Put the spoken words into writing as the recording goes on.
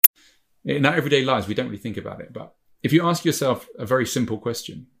In our everyday lives, we don't really think about it. But if you ask yourself a very simple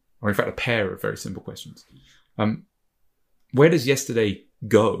question, or in fact a pair of very simple questions, where does yesterday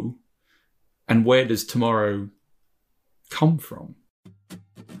go and where does tomorrow come from?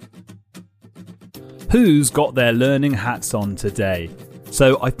 Who's got their learning hats on today?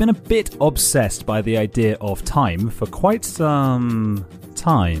 So I've been a bit obsessed by the idea of time for quite some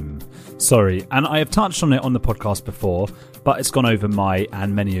time. Sorry, and I have touched on it on the podcast before, but it's gone over my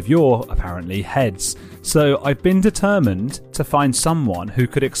and many of your, apparently, heads. So I've been determined to find someone who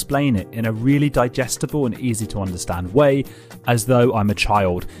could explain it in a really digestible and easy to understand way, as though I'm a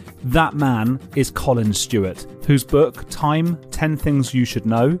child. That man is Colin Stewart, whose book, Time, 10 Things You Should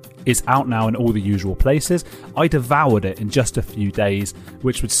Know, is out now in all the usual places. I devoured it in just a few days,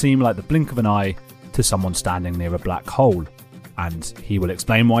 which would seem like the blink of an eye to someone standing near a black hole. And he will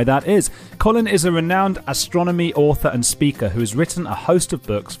explain why that is. Colin is a renowned astronomy author and speaker who has written a host of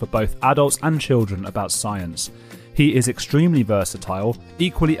books for both adults and children about science. He is extremely versatile,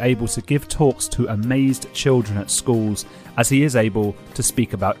 equally able to give talks to amazed children at schools, as he is able to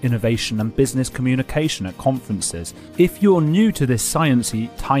speak about innovation and business communication at conferences. If you're new to this sciencey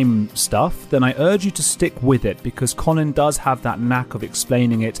time stuff, then I urge you to stick with it, because Colin does have that knack of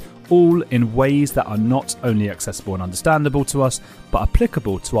explaining it all in ways that are not only accessible and understandable to us, but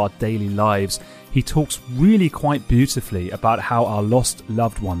applicable to our daily lives. He talks really quite beautifully about how our lost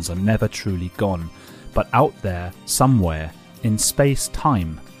loved ones are never truly gone, but out there, somewhere, in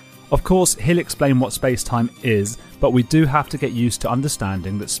space-time. Of course, he'll explain what space-time is, but we do have to get used to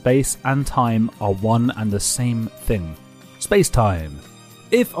understanding that space and time are one and the same thing. Space-time.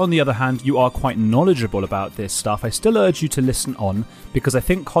 If, on the other hand, you are quite knowledgeable about this stuff, I still urge you to listen on, because I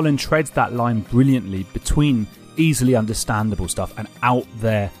think Colin treads that line brilliantly between easily understandable stuff and out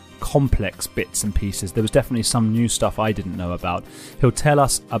there complex bits and pieces. There was definitely some new stuff I didn't know about. He'll tell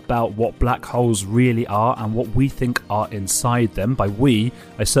us about what black holes really are and what we think are inside them. By we,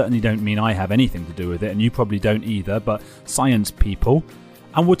 I certainly don't mean I have anything to do with it, and you probably don't either, but science people.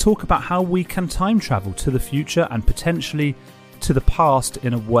 And we'll talk about how we can time travel to the future and potentially to the past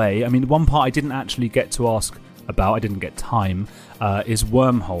in a way. I mean, one part I didn't actually get to ask about, I didn't get time, is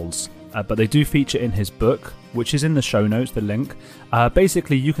wormholes. But they do feature in his book, which is in the show notes, the link.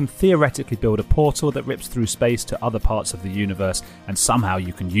 Basically, you can theoretically build a portal that rips through space to other parts of the universe, and somehow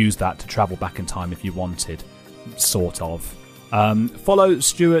you can use that to travel back in time if you wanted. Sort of. Follow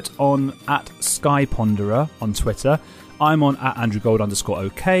Stuart on @SkyPonderer on Twitter. I'm on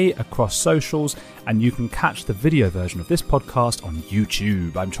 @AndrewGold_OK across socials, and you can catch the video version of this podcast on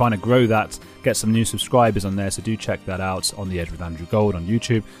YouTube. I'm trying to grow that, get some new subscribers on there, so do check that out on The Edge with Andrew Gold on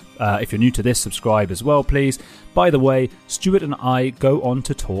YouTube. If you're new to this, subscribe as well, please. By the way, Stuart and I go on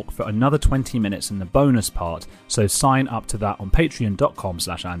to talk for another 20 minutes in the bonus part, so sign up to that on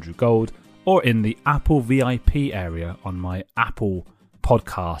patreon.com/AndrewGold or in the Apple VIP area on my Apple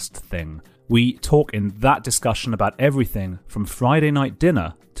podcast thing. We talk in that discussion about everything from Friday night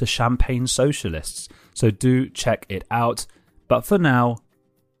dinner to champagne socialists, so do check it out. But for now,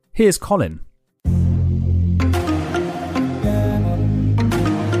 here's Colin.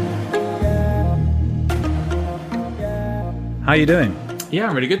 How are you doing? Yeah,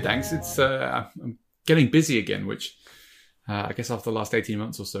 I'm really good, thanks. I'm getting busy again, which I guess after the last 18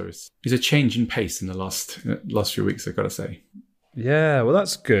 months or so is a change in pace in the last few weeks, I've got to say. Yeah, well,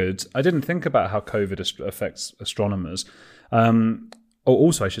 that's good. I didn't think about how COVID affects astronomers.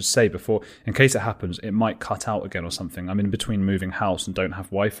 Also, I should say before, in case it happens, it might cut out again or something. I'm in between moving house and don't have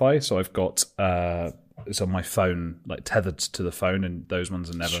Wi-Fi, so I've got it's on my phone, like tethered to the phone, and those ones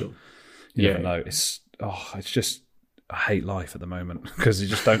are never. Sure. You never know. It's just I hate life at the moment because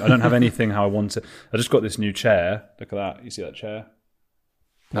I don't have anything how I want it. I just got this new chair. Look at that. You see that chair?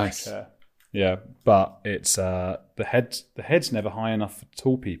 Nice. Chair. Yeah, but it's the head's never high enough for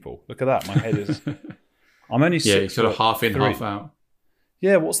tall people. Look at that. My head is. I'm only 6 you're sort of half in, half out.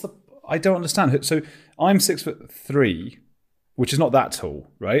 Yeah, I don't understand. So I'm 6'3", which is not that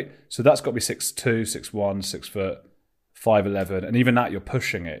tall, right? So that's got to be 6'2", 6'1", 6 foot, 5'11", and even that you're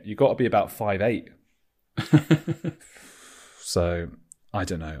pushing it. You've got to be about 5'8". So I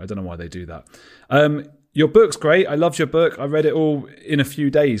don't know. I don't know why they do that. Your book's great. I loved your book. I read it all in a few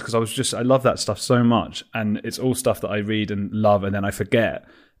days because I love that stuff so much. And it's all stuff that I read and love and then I forget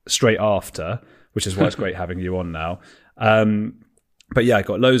straight after, which is why it's great having you on now. But yeah, I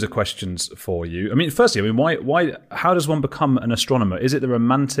got loads of questions for you. I mean, firstly, why, how does one become an astronomer? Is it the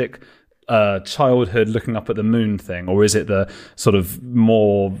romantic childhood looking up at the moon thing, or is it the sort of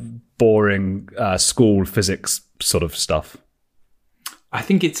more boring school physics sort of stuff? I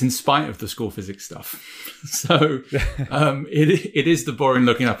think it's in spite of the school physics stuff. So it is the boring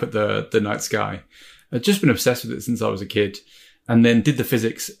looking up at the night sky. I've just been obsessed with it since I was a kid, and then did the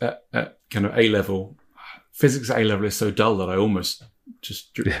physics at kind of A level. Physics at A level is so dull that I almost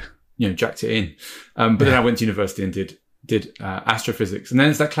just jacked it in. But then I went to university and did astrophysics, and then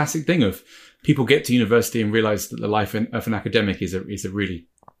it's that classic thing of people get to university and realize that the life of an academic is a really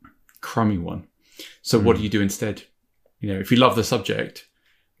crummy one. So what do you do instead? If you love the subject,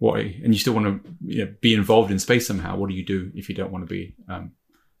 and you still want to be involved in space somehow, what do you do if you don't want to be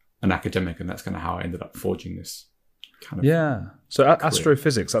an academic? And that's kind of how I ended up forging this kind of So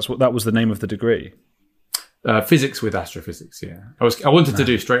astrophysics, that was the name of the degree. Physics with astrophysics. Yeah, I wanted to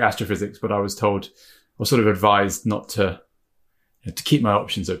do straight astrophysics, but I was sort of advised not to keep my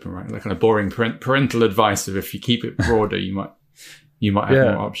options open. Right, like kind of boring parental advice of if you keep it broader, you might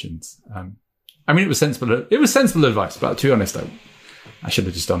have more options. I mean, it was sensible advice, but to be honest, I should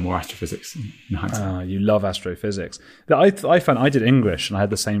have just done more astrophysics in hindsight. You love astrophysics. I found I did English, and I had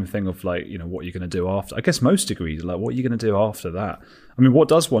the same thing of what are you going to do after? I guess most degrees, like, what are you going to do after that? I mean, what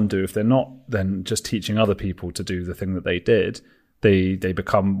does one do if they're not then just teaching other people to do the thing that they did? They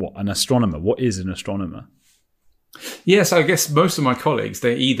become an astronomer. What is an astronomer? Yes, I guess most of my colleagues,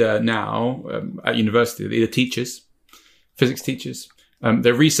 they're either now at university, they're either teachers, physics teachers.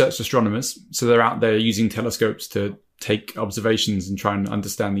 They're research astronomers, so they're out there using telescopes to take observations and try and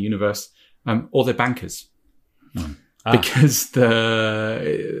understand the universe, or they're bankers. Because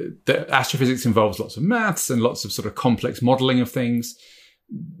the astrophysics involves lots of maths and lots of sort of complex modelling of things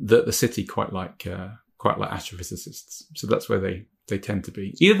that the city quite like astrophysicists. So that's where they tend to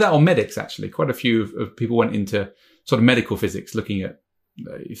be. Either that or medics, actually. Quite a few of people went into sort of medical physics, looking at,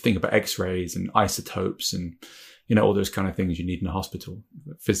 you think about X-rays and isotopes and all those kind of things you need in a hospital.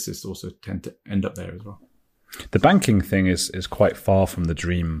 Physicists also tend to end up there as well. The banking thing is quite far from the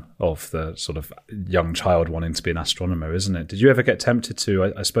dream of the sort of young child wanting to be an astronomer, isn't it? Did you ever get tempted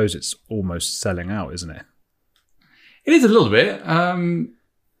to? I suppose it's almost selling out, isn't it? It is a little bit. I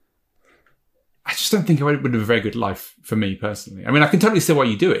just don't think it would have been a very good life for me personally. I mean, I can totally see why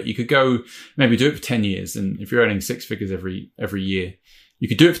you do it. You could go maybe do it for 10 years, and if you're earning six figures every year, you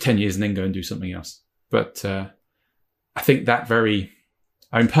could do it for 10 years and then go and do something else. But I think personally,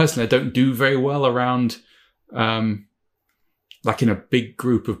 I don't do very well around like in a big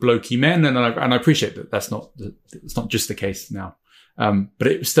group of blokey men, and I appreciate that it's not just the case now, but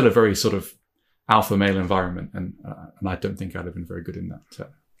it was still a very sort of alpha male environment, and I don't think I'd have been very good in that.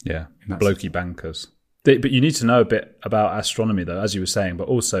 Blokey bankers. But you need to know a bit about astronomy, though, as you were saying, but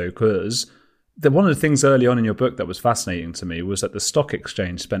also because one of the things early on in your book that was fascinating to me was that the stock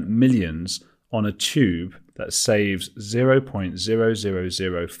exchange spent millions on a tube that saves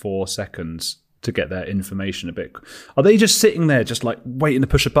 0.0004 seconds to get their information a bit. Are they just sitting there just like waiting to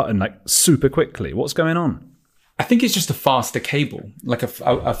push a button like super quickly? What's going on? I think it's just a faster cable, like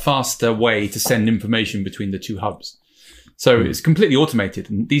a faster way to send information between the two hubs. So it's completely automated.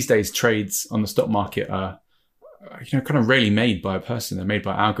 And these days trades on the stock market are kind of rarely made by a person. They're made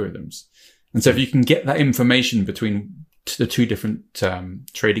by algorithms. And so if you can get that information between the two different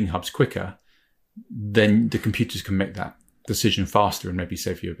trading hubs quicker, then the computers can make that decision faster and maybe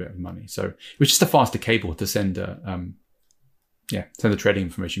save you a bit of money. So it was just a faster cable to send the trading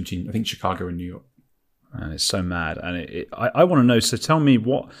information between, I think, Chicago and New York. And it's so mad. And I want to know, so tell me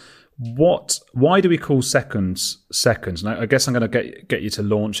why do we call seconds? And I guess I'm going to get you to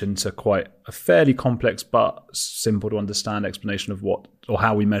launch into quite a fairly complex but simple to understand explanation of what or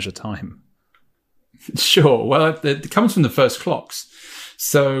how we measure time. Sure. Well, it comes from the first clocks.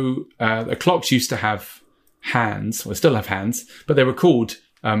 So the clocks used to have hands, or still have hands, but they were called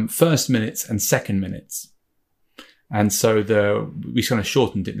first minutes and second minutes. And so we kind of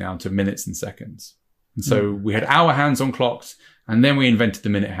shortened it now to minutes and seconds. And so we had hour hands on clocks, and then we invented the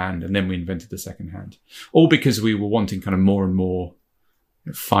minute hand, and then we invented the second hand, all because we were wanting kind of more and more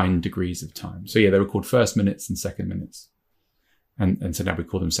fine degrees of time. So yeah, they were called first minutes and second minutes. And so now we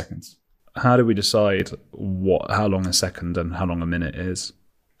call them seconds. How do we decide how long a second and how long a minute is?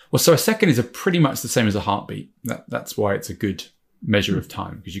 Well, so a second is pretty much the same as a heartbeat. That's why it's a good measure of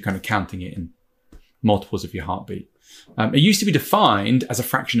time, because you're kind of counting it in multiples of your heartbeat. It used to be defined as a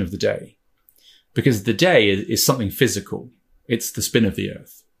fraction of the day, because the day is something physical. It's the spin of the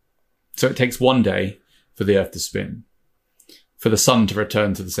Earth. So it takes one day for the Earth to spin, for the sun to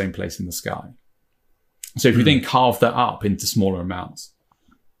return to the same place in the sky. So if you then carve that up into smaller amounts,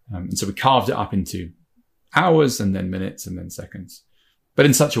 and so we carved it up into hours and then minutes and then seconds, but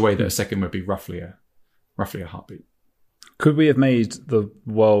in such a way that a second would be roughly a heartbeat. Could we have made the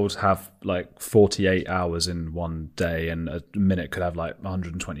world have like 48 hours in one day, and a minute could have like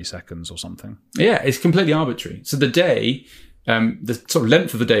 120 seconds or something? Yeah, it's completely arbitrary. So the day, the sort of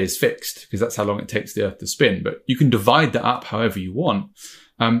length of the day is fixed because that's how long it takes the Earth to spin. But you can divide that up however you want.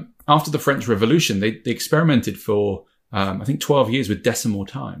 After the French Revolution, they experimented for, I think, 12 years with decimal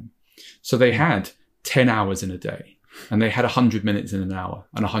time. So they had 10 hours in a day, and they had 100 minutes in an hour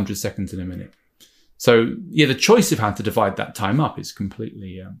and 100 seconds in a minute. So, yeah, the choice of how to divide that time up is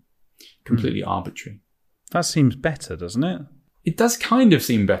completely arbitrary. That seems better, doesn't it? It does kind of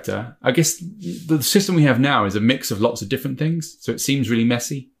seem better. I guess the system we have now is a mix of lots of different things, so it seems really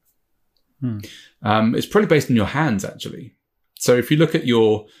messy. It's probably based on your hands, actually. So if you look at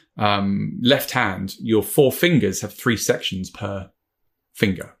your left hand, your 4 fingers have 3 sections per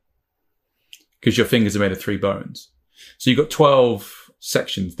finger because your fingers are made of 3 bones. So you've got 12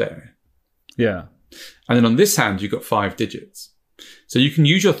 sections there. Yeah. And then on this hand, you've got 5 digits. So you can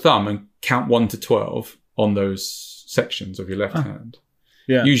use your thumb and count 1 to 12 on those sections of your left hand.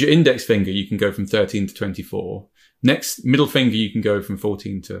 Yeah. Use your index finger, you can go from 13 to 24. Next, middle finger, you can go from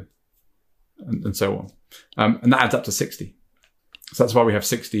 14 to, and so on. And that adds up to 60. So that's why we have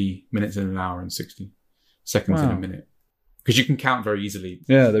 60 minutes in an hour and 60 seconds in a minute. Because you can count very easily.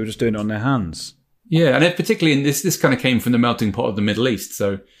 Yeah, they were just doing it on their hands. Yeah, and particularly in this kind of came from the melting pot of the Middle East.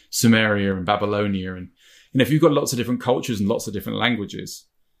 So Sumeria and Babylonia. And, if you've got lots of different cultures and lots of different languages,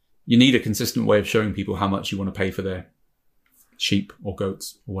 you need a consistent way of showing people how much you want to pay for their sheep or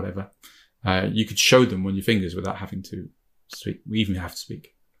goats or whatever. You could show them on your fingers without having to speak. We even have to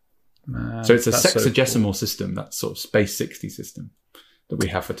speak. So it's a sexagesimal system, that sort of space 60 system that we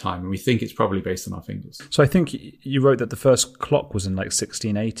have for time. And we think it's probably based on our fingers. So I think you wrote that the first clock was in like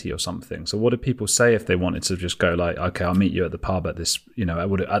 1680 or something. So what did people say if they wanted to just go like, okay, I'll meet you at the pub at this,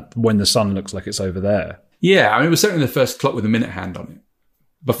 when the sun looks like it's over there? Yeah, I mean, it was certainly the first clock with a minute hand on it.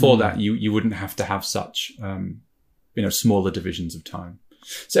 Before that, you wouldn't have to have such, smaller divisions of time.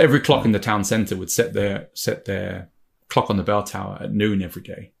 So every clock in the town centre would set their clock on the bell tower at noon every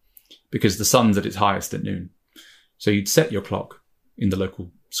day because the sun's at its highest at noon. So you'd set your clock in the local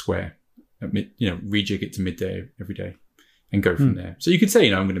square, rejig it to midday every day and go from there. So you could say,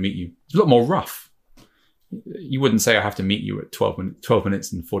 I'm going to meet you. It's a lot more rough. You wouldn't say I have to meet you at 12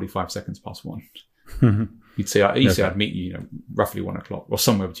 minutes and 45 seconds past 1. You'd say, I'd meet you, roughly 1 o'clock or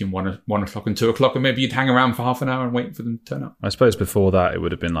somewhere between 1 o'clock and 2 o'clock. And maybe you'd hang around for half an hour and wait for them to turn up. I suppose before that, it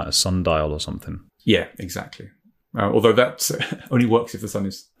would have been like a sundial or something. Yeah, exactly. Although that only works if the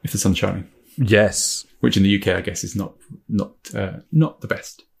sun's shining. Yes. Which in the UK, I guess, is not the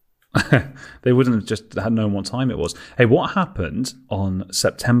best. They wouldn't have just had known what time it was. Hey, what happened on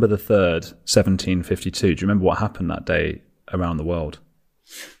September the 3rd, 1752? Do you remember what happened that day around the world?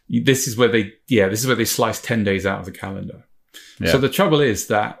 This is where they slice 10 days out of the calendar. Yeah. So the trouble is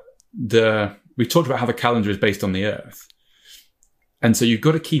that we talked about how the calendar is based on the Earth. And so you've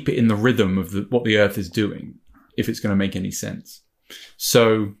got to keep it in the rhythm of what the Earth is doing if it's going to make any sense.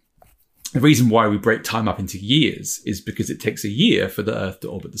 So the reason why we break time up into years is because it takes a year for the Earth to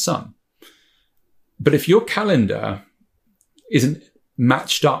orbit the sun. But if your calendar isn't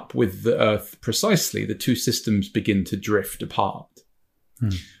matched up with the Earth precisely, the two systems begin to drift apart.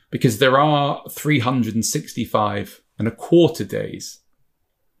 Because there are 365 and a quarter days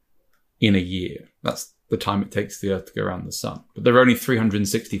in a year. That's the time it takes the Earth to go around the sun. But there are only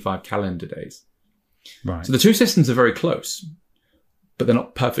 365 calendar days. Right. So the two systems are very close, but they're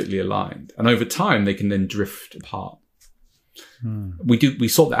not perfectly aligned. And over time, they can then drift apart. We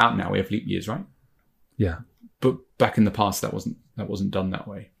sort that out now. We have leap years, right? Yeah. But back in the past, that wasn't done that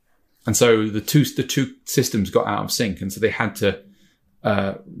way. And so the two systems got out of sync. And so they had to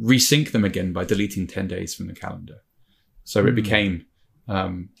resync them again by deleting 10 days from the calendar. So it became,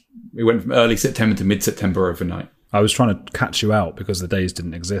 we went from early September to mid-September overnight. I was trying to catch you out because the days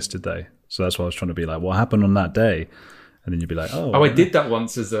didn't exist, did they? So that's why I was trying to be like, what happened on that day? And then you'd be like, I did that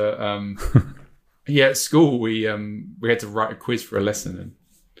once as a, at school, we had to write a quiz for a lesson. And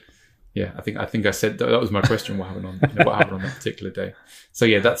yeah, I think I said that was my question. What happened on that particular day? So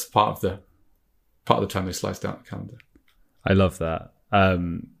yeah, that's part of the time they sliced out the calendar. I love that.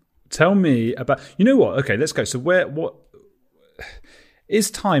 Tell me about, you know what? Okay, let's go. So what is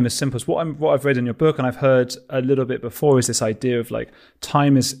time as simple as what I've read in your book and I've heard a little bit before is this idea of like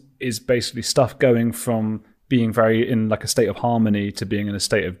time is basically stuff going from being very in like a state of harmony to being in a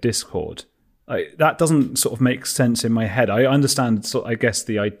state of discord. Like, that doesn't sort of make sense in my head. I understand, I guess,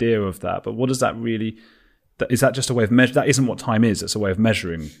 the idea of that, but what does that really? Is that just a way of measure? That isn't what time is. It's a way of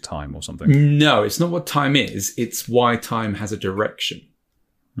measuring time or something. No, it's not what time is. It's why time has a direction.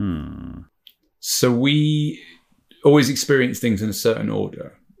 So always experience things in a certain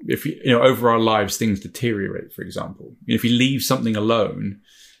order. If over our lives, things deteriorate, for example. If you leave something alone,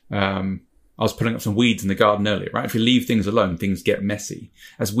 I was putting up some weeds in the garden earlier, right? If you leave things alone, things get messy.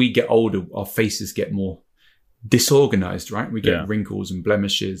 As we get older, our faces get more disorganized, right? We get wrinkles and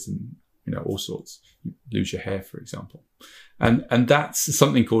blemishes and, all sorts. You lose your hair, for example. And that's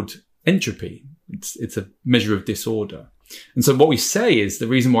something called entropy. It's a measure of disorder. And so what we say is the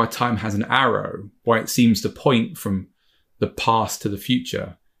reason why time has an arrow, why it seems to point from the past to the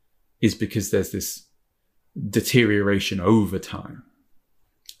future, is because there's this deterioration over time.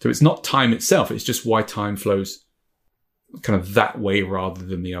 So it's not time itself, it's just why time flows kind of that way rather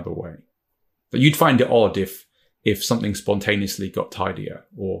than the other way. But you'd find it odd if something spontaneously got tidier.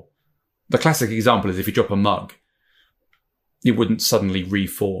 Or the classic example is if you drop a mug, it wouldn't suddenly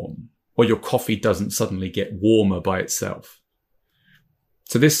reform. Or your coffee doesn't suddenly get warmer by itself.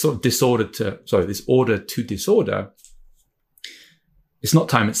 So this sort of this order to disorder, it's not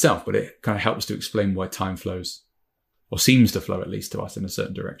time itself, but it kind of helps to explain why time flows, or seems to flow at least to us in a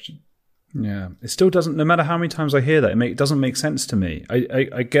certain direction. Yeah, it still doesn't, no matter how many times I hear that, it doesn't make sense to me.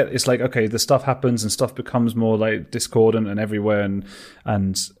 I get, it's like, okay, the stuff happens and stuff becomes more like discordant and everywhere and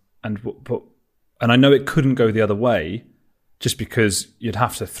I know it couldn't go the other way, just because you'd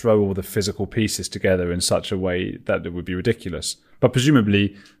have to throw all the physical pieces together in such a way that it would be ridiculous. But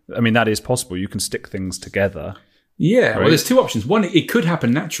presumably, I mean, that is possible. You can stick things together. Yeah, right? Well, there's two options. One, it could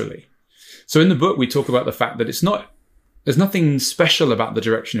happen naturally. So in the book, we talk about the fact that there's nothing special about the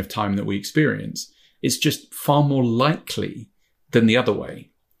direction of time that we experience. It's just far more likely than the other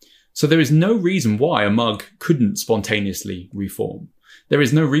way. So there is no reason why a mug couldn't spontaneously reform. There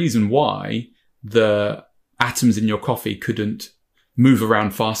is no reason why the atoms in your coffee couldn't move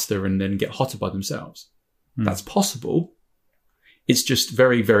around faster and then get hotter by themselves. That's possible. It's just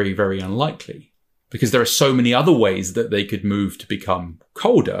very, very, very unlikely, because there are so many other ways that they could move to become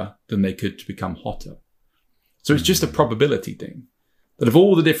colder than they could to become hotter. So it's just a probability thing, that of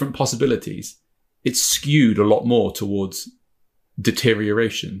all the different possibilities, it's skewed a lot more towards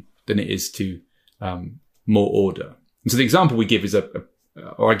deterioration than it is to more order. And so the example we give is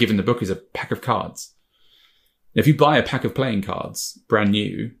I give in the book is a pack of cards. If you buy a pack of playing cards, brand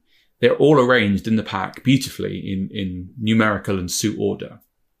new, they're all arranged in the pack beautifully in numerical and suit order.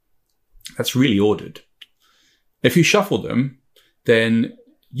 That's really ordered. If you shuffle them, then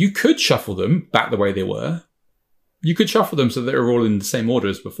you could shuffle them back the way they were. You could shuffle them so they're all in the same order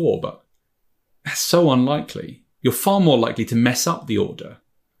as before, but that's so unlikely. You're far more likely to mess up the order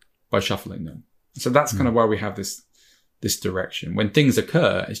by shuffling them. So that's kind of why we have this direction. When things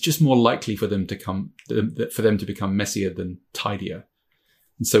occur, it's just more likely for them to become messier than tidier.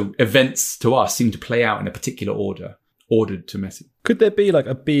 And so events to us seem to play out in a particular order, ordered to messy. Could there be like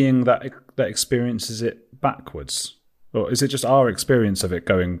a being that experiences it backwards? Or is it just our experience of it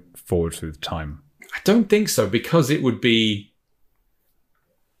going forward through time? I don't think so, because it's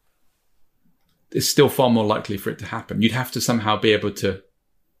still far more likely for it to happen. You'd have to somehow be able to.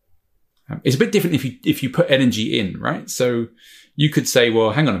 It's a bit different if you put energy in, right? So you could say,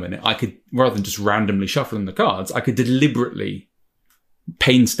 well, hang on a minute. I could, rather than just randomly shuffling the cards, I could deliberately,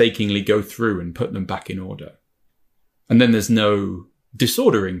 painstakingly go through and put them back in order. And then there's no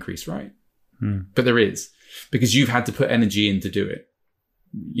disorder increase, right? But there is, because you've had to put energy in to do it.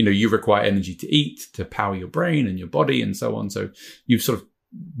 You require energy to eat, to power your brain and your body and so on. So you've sort of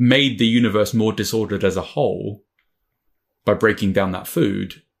made the universe more disordered as a whole by breaking down that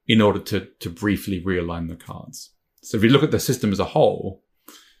food in order to briefly realign the cards. So if you look at the system as a whole,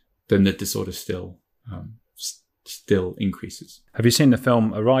 then the disorder still increases. Have you seen the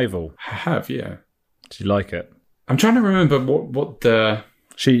film Arrival? I have, yeah. Did you like it? I'm trying to remember what the...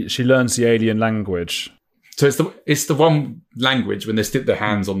 She learns the alien language. So it's the one language when they stick their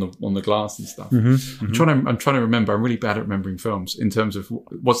hands on the glass and stuff. I'm trying to remember. I'm really bad at remembering films in terms of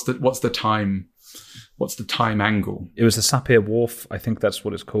what's the time angle. It was the Sapir-Whorf, I think that's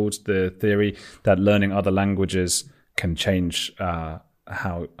what it's called. The theory that learning other languages can change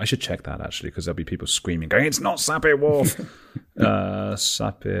how. I should check that actually, because there'll be people screaming, going, "It's not Sapir-Whorf."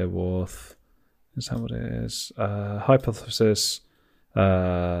 Sapir-Whorf, is that what it is? Hypothesis.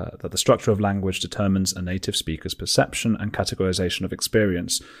 That the structure of language determines a native speaker's perception and categorization of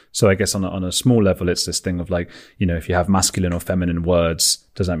experience. So I guess on a small level, it's this thing of like, if you have masculine or feminine words,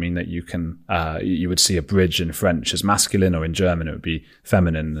 does that mean that you can, you would see a bridge in French as masculine, or in German it would be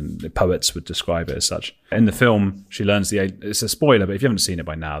feminine, and the poets would describe it as such. In the film, she learns it's a spoiler, but if you haven't seen it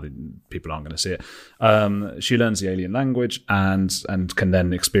by now, people aren't going to see it. She learns the alien language and can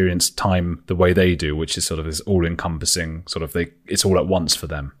then experience time the way they do, which is sort of this all-encompassing sort of it's all at once for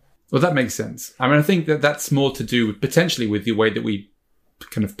them. Well, that makes sense. I mean, I think that that's more to do with, potentially with the way that we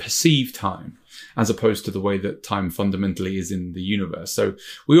kind of perceive time, as opposed to the way that time fundamentally is in the universe. So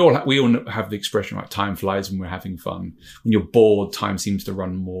we all have the expression, right? Time flies when we're having fun. When you're bored, time seems to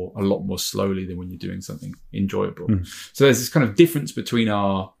run a lot more slowly than when you're doing something enjoyable. So there's this kind of difference between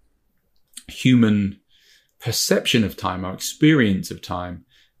our human perception of time, our experience of time,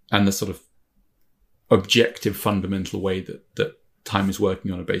 and the sort of objective fundamental way that time is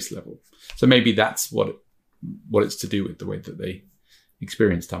working on a base level. So maybe that's what it's to do with, the way that they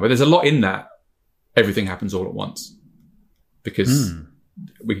experience time. But there's a lot in that everything happens all at once, because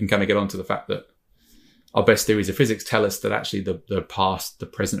we can kind of get onto the fact that our best theories of physics tell us that actually the past, the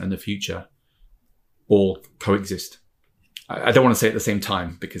present, and the future all coexist. I don't want to say at the same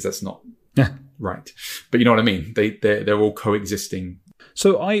time, because that's not right. But you know what I mean? They're all coexisting.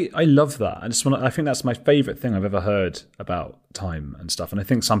 So I love that. I think that's my favorite thing I've ever heard about time and stuff. And I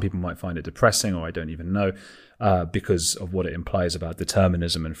think some people might find it depressing, or I don't even know, because of what it implies about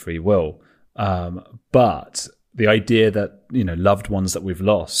determinism and free will. But the idea that, loved ones that we've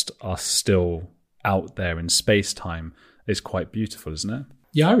lost are still out there in space-time is quite beautiful, isn't it?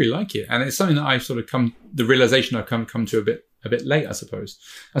 Yeah, I really like it. And it's something that I've sort of the realization I've come to a bit late, I suppose.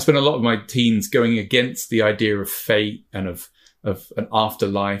 I spent a lot of my teens going against the idea of fate and of an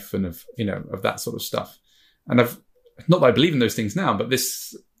afterlife and of that sort of stuff. And not that I believe in those things now, but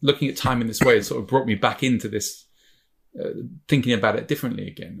this, looking at time in this way, has sort of brought me back into this, thinking about it differently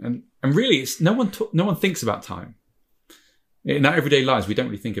again. And really, it's no one thinks about time. In our everyday lives, we don't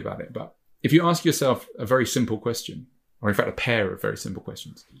really think about it. But if you ask yourself a very simple question, or in fact a pair of very simple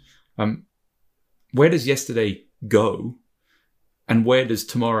questions, where does yesterday go, and where does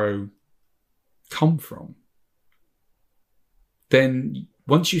tomorrow come from? Then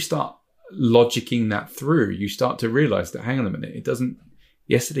once you start logicking that through, you start to realize that, hang on a minute,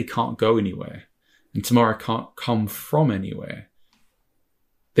 yesterday can't go anywhere, and tomorrow can't come from anywhere.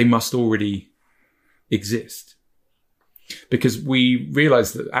 They must already exist. Because we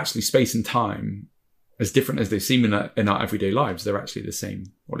realize that actually space and time, as different as they seem in our everyday lives, they're actually the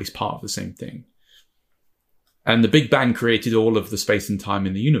same, or at least part of the same thing. And the Big Bang created all of the space and time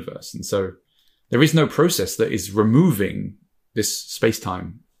in the universe. And so there is no process that is removing this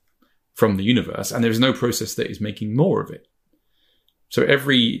space-time from the universe, and there is no process that is making more of it. So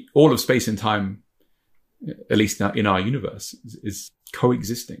all of space and time, at least in our universe, is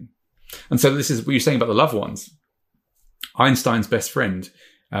coexisting. And so this is what you're saying about the loved ones. Einstein's best friend,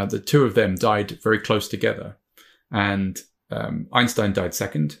 the two of them died very close together, and Einstein died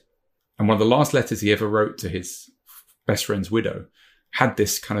second. And one of the last letters he ever wrote to his best friend's widow had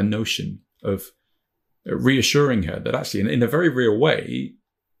this kind of notion of reassuring her that actually, in a very real way,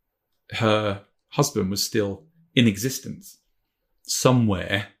 her husband was still in existence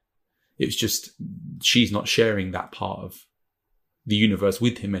somewhere. It's just she's not sharing that part of the universe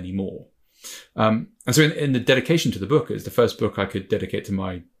with him anymore. And so in the dedication to the book, it's the first book I could dedicate to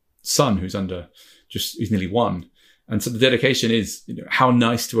my son, who's nearly 1. And so the dedication is, how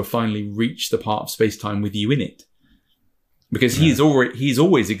nice to have finally reached the part of space-time with you in it. Because he's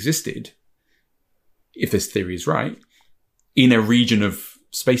always existed, if this theory is right, in a region of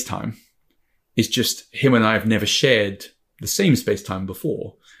space-time. It's just him and I have never shared the same space-time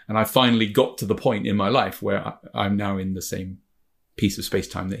before. And I finally got to the point in my life where I'm now in the same piece of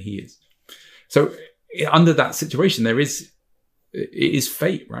space-time that he is. So under that situation, it is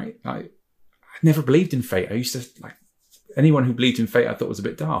fate, right? I never believed in fate. I used to, anyone who believed in fate, I thought was a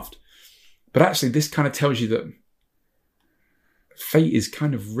bit daft. But actually, this kind of tells you that fate is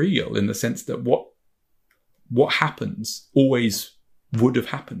kind of real, in the sense that what happens always would have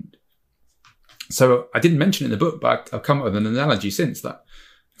happened. So I didn't mention it in the book, but I've come up with an analogy since, that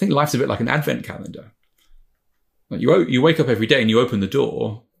I think life's a bit like an advent calendar. Like you wake up every day and you open the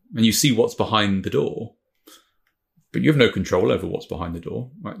door and you see what's behind the door, but you have no control over what's behind the door.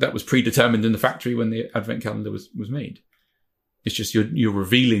 Right? That was predetermined in the factory when the advent calendar was made. It's just you're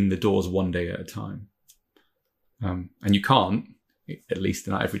revealing the doors one day at a time. And you can't, at least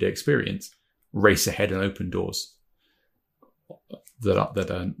in our everyday experience, race ahead and open doors that are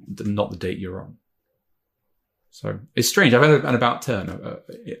not the date you're on. So it's strange. I've had an about turn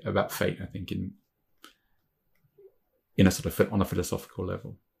about fate, I think, in a sort of on a philosophical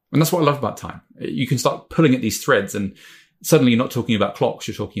level. And that's what I love about time. You can start pulling at these threads, and suddenly you're not talking about clocks.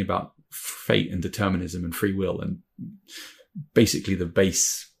 You're talking about fate and determinism and free will, and basically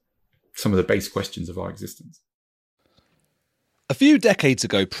some of the base questions of our existence. A few decades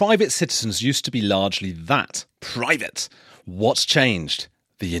ago, private citizens used to be largely that, private. What's changed?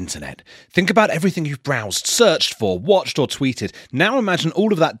 the internet. Think about everything you've browsed, searched for, watched or tweeted. Now imagine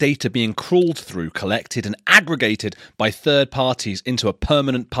all of that data being crawled through, collected and aggregated by third parties into a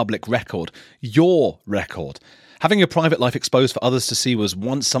permanent public record. Your record. Having your private life exposed for others to see was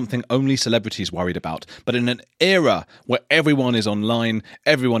once something only celebrities worried about. But in an era where everyone is online,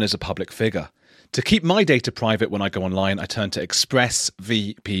 everyone is a public figure. To keep my data private when I go online, I turn to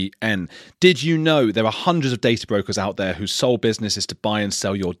ExpressVPN. Did you know there are hundreds of data brokers out there whose sole business is to buy and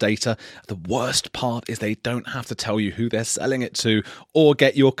sell your data? The worst part is they don't have to tell you who they're selling it to or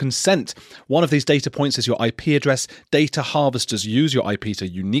get your consent. One of these data points is your IP address. Data harvesters use your IP to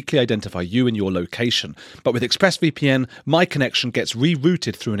uniquely identify you and your location. But with ExpressVPN, my connection gets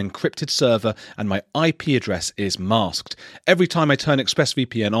rerouted through an encrypted server and my IP address is masked. Every time I turn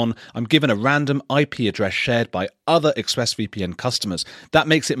ExpressVPN on, I'm given a random IP address shared by other ExpressVPN customers. That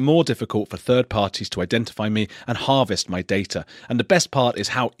makes it more difficult for third parties to identify me and harvest my data. And the best part is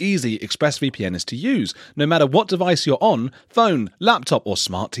how easy ExpressVPN is to use. No matter what device you're on, phone, laptop or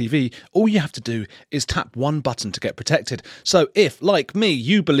smart TV, all you have to do is tap one button to get protected. So if, like me,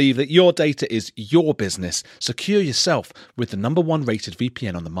 you believe that your data is your business, secure yourself with the #1 rated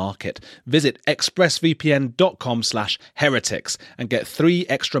VPN on the market. Visit expressvpn.com/heretics and get 3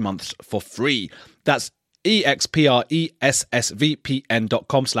 extra months for free. That's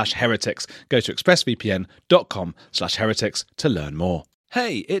expressvpn.com/heretics. Go to expressvpn.com/heretics to learn more.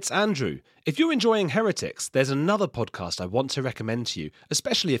 Hey, it's Andrew. If you're enjoying Heretics, there's another podcast I want to recommend to you,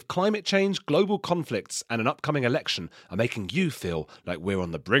 especially if climate change, global conflicts, and an upcoming election are making you feel like we're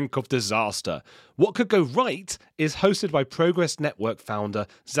on the brink of disaster. What Could Go Right is hosted by Progress Network founder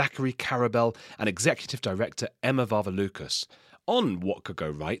Zachary Karabell and executive director Emma Varvaloucas. On What Could Go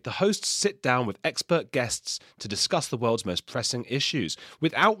Right, the hosts sit down with expert guests to discuss the world's most pressing issues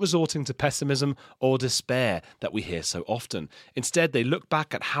without resorting to pessimism or despair that we hear so often. Instead, they look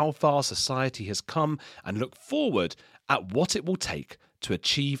back at how far society has come and look forward at what it will take to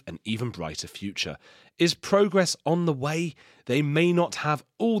achieve an even brighter future. Is progress on the way? They may not have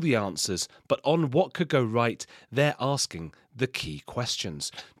all the answers, but on What Could Go Right, they're asking the key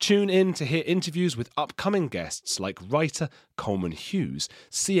questions. Tune in to hear interviews with upcoming guests like writer Coleman Hughes,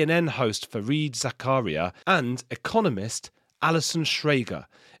 CNN host Fareed Zakaria, and economist Alison Schrager.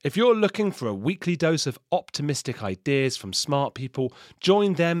 If you're looking for a weekly dose of optimistic ideas from smart people,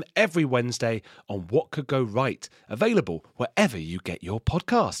 join them every Wednesday on What Could Go Right, available wherever you get your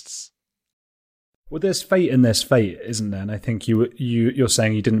podcasts. Well, there's fate in this fate, isn't there? And I think you're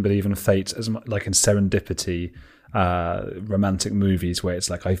saying you didn't believe in fate as much like in serendipity, romantic movies where it's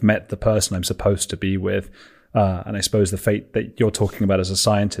like I've met the person I'm supposed to be with, and I suppose the fate that you're talking about as a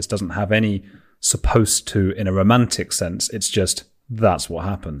scientist doesn't have any supposed to in a romantic sense. It's just that's what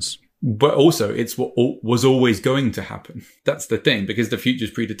happens. But also, it's what was always going to happen. That's the thing, because the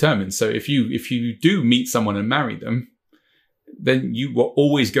future's predetermined. So if you do meet someone and marry them, then you were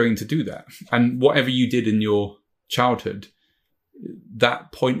always going to do that. And whatever you did in your childhood,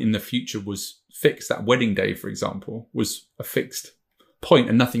 that point in the future was fixed. That wedding day, for example, was a fixed point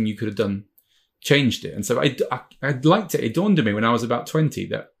and nothing you could have done changed it. And so I liked it. It dawned on me when I was about 20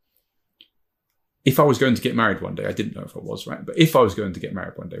 that if I was going to get married one day, I didn't know if I was, right? But if I was going to get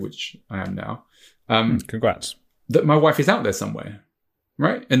married one day, which I am now. Congrats. That my wife is out there somewhere,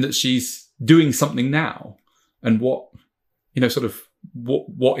 right? And that she's doing something now. And what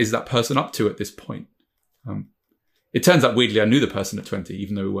is that person up to at this point? It turns out, weirdly, I knew the person at 20,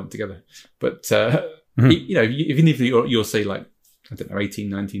 even though we weren't together. But, even if you're say like, I don't know, 18,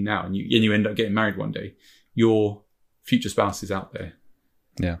 19 now, and you end up getting married one day, your future spouse is out there.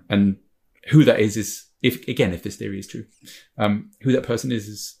 Yeah. And who that is if this theory is true, who that person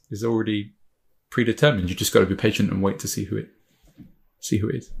is already predetermined. You just got to be patient and wait to see who it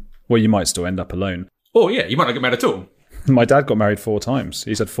is. Well, you might still end up alone. Oh yeah, you might not get married at all. My dad got married 4 times.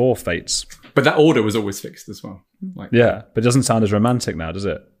 He's had 4 fates. But that order was always fixed as well. Yeah, but it doesn't sound as romantic now, does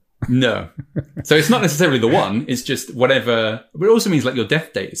it? No. So it's not necessarily the one. It's just whatever. But it also means like your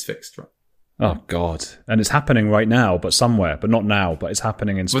death date is fixed, right? Oh, God. And it's happening right now, but somewhere. But not now, but it's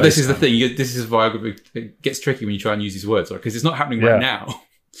happening in space. Well, this is the thing. This is why it gets tricky when you try and use these words, right? Because it's not happening right now.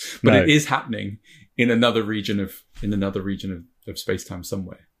 But it is happening in another region of space-time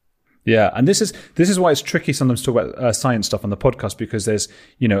somewhere. Yeah, and this is why it's tricky sometimes to talk about science stuff on the podcast, because there's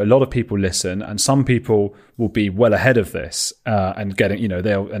a lot of people listen, and some people will be well ahead of this and getting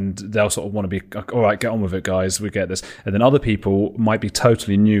they'll sort of want to be all right, get on with it, guys, we get this, and then other people might be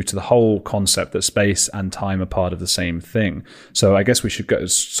totally new to the whole concept that space and time are part of the same thing. So I guess we should go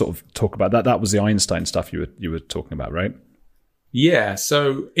sort of talk about that. That was the Einstein stuff you were talking about, right? Yeah.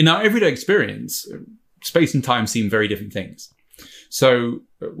 So in our everyday experience, space and time seem very different things. So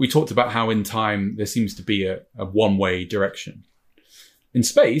we talked about how in time there seems to be a one-way direction. In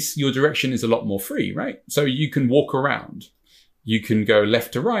space, your direction is a lot more free, right? So you can walk around. You can go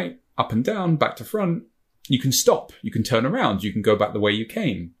left to right, up and down, back to front. You can stop. You can turn around. You can go back the way you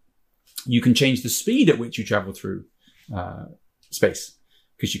came. You can change the speed at which you travel through space,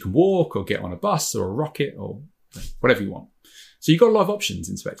 because you can walk or get on a bus or a rocket or whatever you want. So you've got a lot of options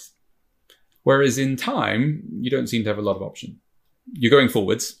in space. Whereas in time, you don't seem to have a lot of option. You're going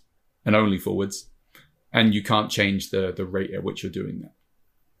forwards and only forwards, and you can't change the rate at which you're doing that.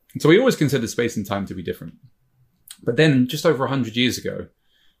 And so we always considered space and time to be different. But then just over 100 years ago,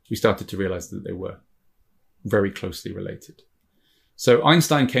 we started to realize that they were very closely related. So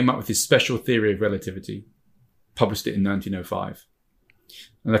Einstein came up with his special theory of relativity, published it in 1905.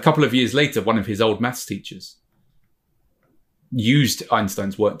 And a couple of years later, one of his old maths teachers used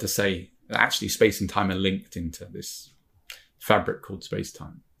Einstein's work to say that actually space and time are linked into this fabric called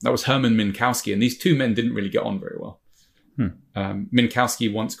space-time. That was Hermann Minkowski, and these two men didn't really get on very well.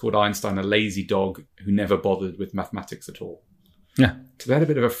 Minkowski once called Einstein a lazy dog who never bothered with mathematics at all. Yeah. So they had a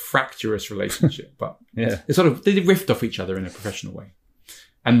bit of a fractious relationship, but Yeah. they riffed off each other in a professional way.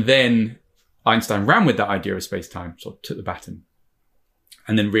 And then Einstein ran with that idea of space-time, sort of took the baton,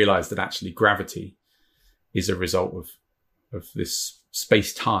 and then realized that actually gravity is a result of this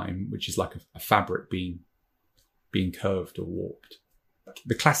space-time, which is like a fabric being curved or warped.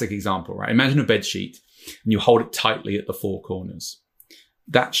 The classic example, right? Imagine a bed sheet and you hold it tightly at the four corners.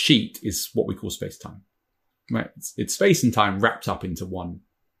 That sheet is what we call space-time, right? It's space and time wrapped up into one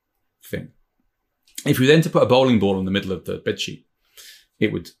thing. If we then to put a bowling ball in the middle of the bed sheet,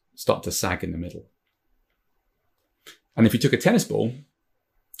 it would start to sag in the middle. And if you took a tennis ball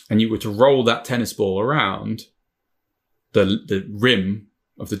and you were to roll that tennis ball around the rim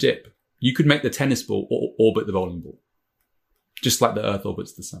of the dip, you could make the tennis ball orbit the bowling ball, just like the Earth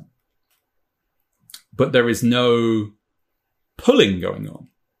orbits the sun. But there is no pulling going on.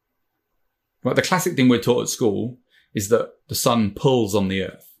 Right? The classic thing we're taught at school is that the sun pulls on the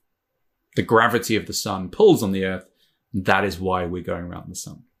Earth. The gravity of the sun pulls on the Earth. And that is why we're going around the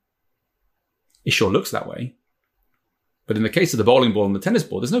sun. It sure looks that way. But in the case of the bowling ball and the tennis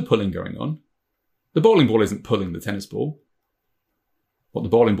ball, there's no pulling going on. The bowling ball isn't pulling the tennis ball. What the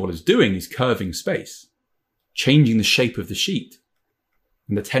bowling ball is doing is curving space, changing the shape of the sheet.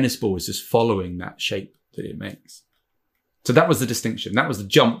 And the tennis ball is just following that shape that it makes. So that was the distinction. That was the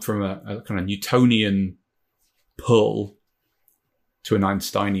jump from a kind of Newtonian pull to an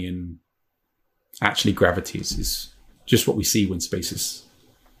Einsteinian, actually gravity is just what we see when space is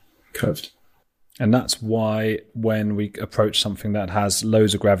curved. And that's why when we approach something that has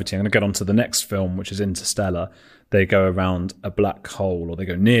loads of gravity, I'm going to get on to the next film, which is Interstellar, they go around a black hole, or they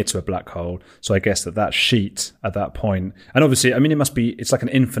go near to a black hole. So I guess that sheet at that point, and obviously, I mean, it's like an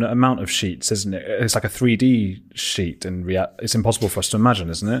infinite amount of sheets, isn't it? It's like a 3D sheet, and it's impossible for us to imagine,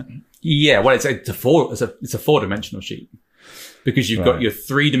 isn't it? Yeah, well, it's a four-dimensional sheet, because you've got your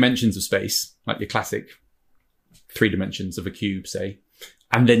 3 dimensions of space, like your classic 3 dimensions of a cube, say,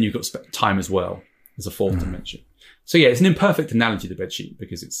 and then you've got time as well as a 4th dimension. So yeah, it's an imperfect analogy, the bedsheet,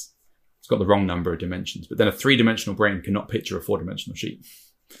 because it's got the wrong number of dimensions. But then a 3-dimensional brain cannot picture a 4-dimensional sheet.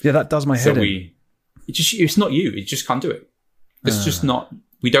 Yeah, that does my head in. It's not you. You just can't do it. It's just not.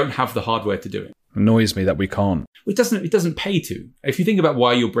 We don't have the hardware to do it. Annoys me that we can't. It doesn't pay to. If you think about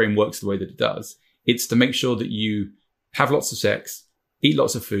why your brain works the way that it does, it's to make sure that you have lots of sex, eat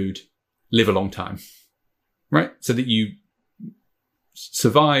lots of food, live a long time, right? So that you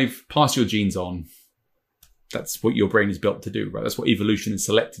survive, pass your genes on. That's what your brain is built to do, right? That's what evolution has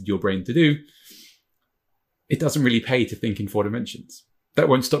selected your brain to do. It doesn't really pay to think in 4 dimensions. That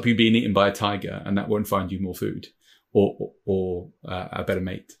won't stop you being eaten by a tiger, and that won't find you more food or a better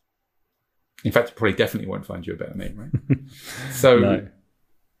mate. In fact, it probably definitely won't find you a better mate, right? So no.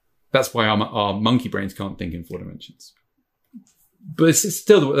 That's why our monkey brains can't think in 4 dimensions. But it's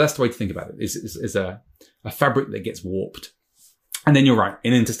still, that's the way to think about it, is a fabric that gets warped. And then you're right.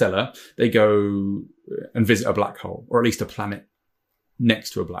 In Interstellar, they go and visit a black hole, or at least a planet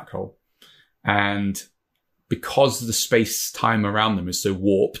next to a black hole. And because the space-time around them is so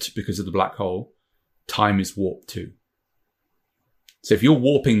warped because of the black hole, time is warped too. So if you're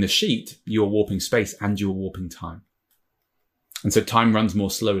warping the sheet, you're warping space and you're warping time. And so time runs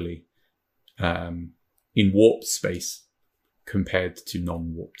more slowly in warped space compared to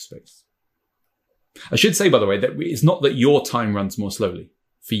non-warped space. I should say, by the way, that it's not that your time runs more slowly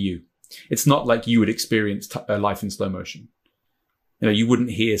for you. It's not like you would experience life in slow motion. You know, you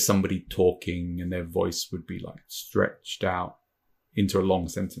wouldn't hear somebody talking and their voice would be like stretched out into a long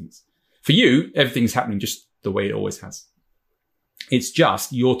sentence. For you, everything's happening just the way it always has. It's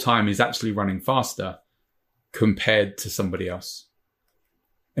just your time is actually running faster compared to somebody else.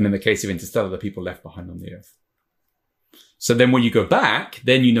 And in the case of Interstellar, the people left behind on the Earth. So then when you go back,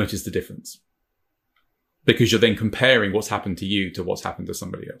 then you notice the difference. Because you're then comparing what's happened to you to what's happened to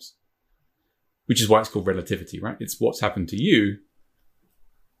somebody else. Which is why it's called relativity, right? It's what's happened to you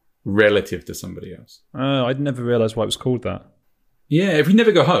relative to somebody else. Oh, I'd never realised why it was called that. Yeah, if you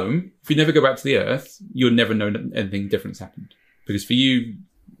never go home, if you never go back to the Earth, you'll never know that anything different's happened. Because for you,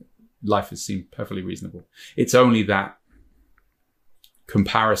 life has seemed perfectly reasonable. It's only that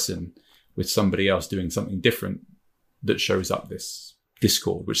comparison with somebody else doing something different that shows up this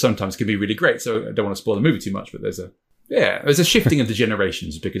discord, which sometimes can be really great. So I don't want to spoil the movie too much, but there's a shifting of the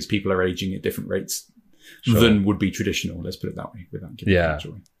generations because people are aging at different rates than would be traditional. Let's put it that way, without giving it much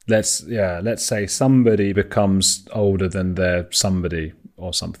away. Let's say somebody becomes older than their somebody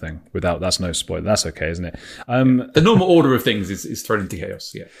or something. That's no spoiler. That's okay, isn't it? The normal order of things is thrown into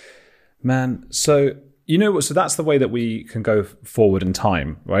chaos. Yeah, man. So you know what? So that's the way that we can go forward in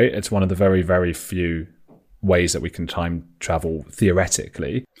time, right? It's one of the very, very few ways that we can time travel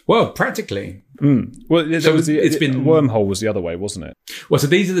theoretically. Well, practically. Well, it's been wormhole was the other way, wasn't it? Well, so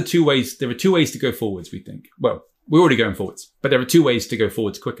these are the two ways. There are two ways to go forwards, we think. Well, we're already going forwards, but there are two ways to go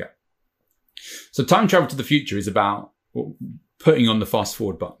forwards quicker. So time travel to the future is about putting on the fast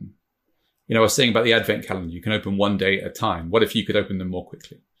forward button. You know, I was saying about the advent calendar, you can open one day at a time. What if you could open them more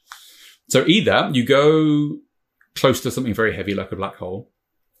quickly? So either you go close to something very heavy like a black hole,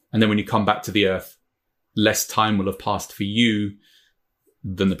 and then when you come back to the Earth, less time will have passed for you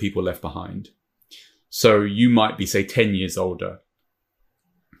than the people left behind. So you might be, say, 10 years older,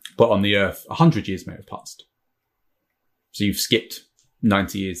 but on the Earth, 100 years may have passed. So you've skipped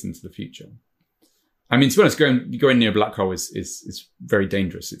 90 years into the future. I mean, to be honest, going near a black hole is very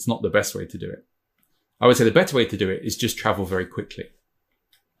dangerous. It's not the best way to do it. I would say the better way to do it is just travel very quickly.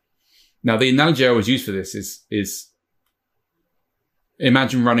 Now, the analogy I always use for this is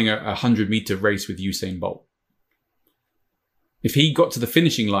imagine running a 100-meter race with Usain Bolt. If he got to the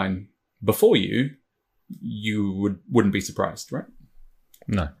finishing line before you, you wouldn't be surprised, right?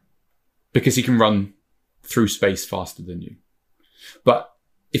 No. Because he can run through space faster than you. But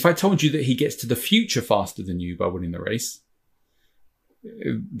if I told you that he gets to the future faster than you by winning the race,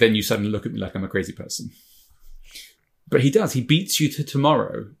 then you suddenly look at me like I'm a crazy person. But he does. He beats you to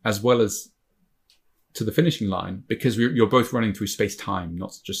tomorrow as well as to the finishing line because you're both running through space-time,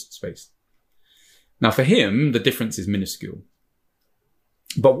 not just space. Now, for him, the difference is minuscule.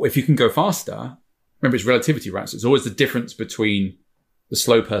 But if you can go faster, remember it's relativity, right? So it's always the difference between the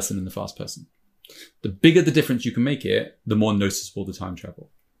slow person and the fast person. The bigger the difference you can make it, the more noticeable the time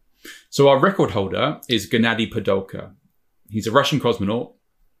travel. So our record holder is Gennady Podolka. He's a Russian cosmonaut.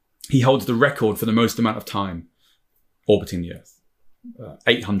 He holds the record for the most amount of time orbiting the Earth,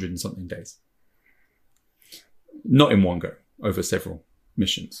 800 and something days. Not in one go, over several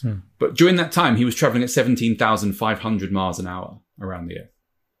missions. But during that time, he was traveling at 17,500 miles an hour around the Earth.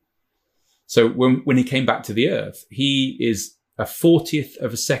 So when he came back to the Earth, he is a 40th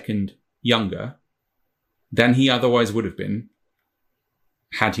of a second younger than he otherwise would have been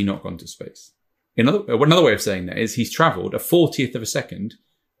had he not gone to space. Another way of saying that is he's traveled a 40th of a second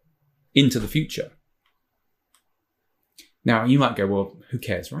into the future. Now, you might go, well, who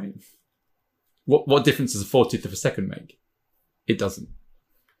cares, right? What difference does a 40th of a second make? It doesn't.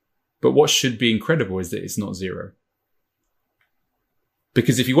 But what should be incredible is that it's not zero.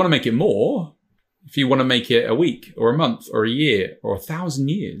 Because if you want to make it more, if you want to make it a week or a month or a year or 1,000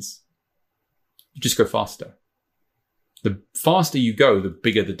 years, you just go faster. The faster you go, the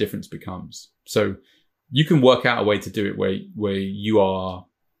bigger the difference becomes. So you can work out a way to do it where you are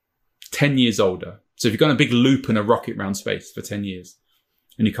 10 years older. So if you've got a big loop and a rocket around space for 10 years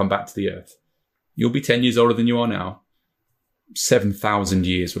and you come back to the Earth, you'll be 10 years older than you are now. 7,000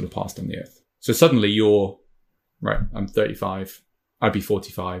 years will have passed on the Earth. So suddenly you're, right, I'm 35, I'd be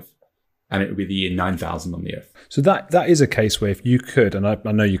 45, and it would be the year 9,000 on the Earth. So that is a case where if you could, and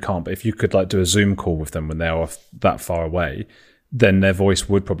I know you can't, but if you could like do a Zoom call with them when they're off that far away, then their voice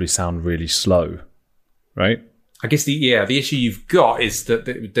would probably sound really slow, right? I guess the issue you've got is that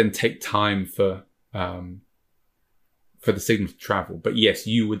it would then take time for the signal to travel. But yes,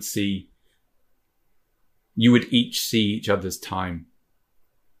 you would each see each other's time.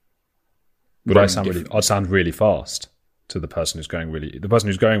 I'd sound really fast to the person who's going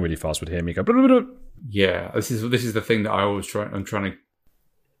really fast would hear me go. Blah, blah, blah. Yeah, this is the thing that I always try. I'm trying to.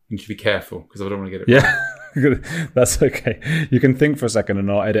 You need to be careful because I don't want to get it. Yeah, that's okay. You can think for a second, and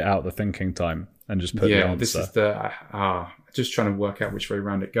I'll edit out the thinking time and just put the answer. This is just trying to work out which way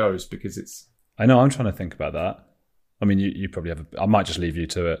around it goes because it's. I know. I'm trying to think about that. I mean, you probably have. I might just leave you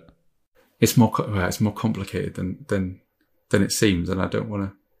to it. It's more complicated than it seems, and I don't want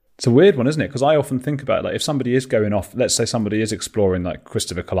to. It's a weird one, isn't it? Because I often think about, like, if somebody is going off, let's say somebody is exploring like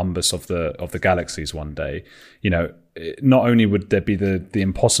Christopher Columbus of the galaxies one day, you know, not only would there be the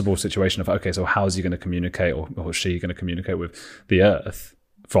impossible situation of, okay, so how is he going to communicate or she going to communicate with the Earth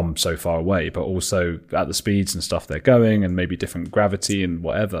from so far away, but also at the speeds and stuff they're going, and maybe different gravity and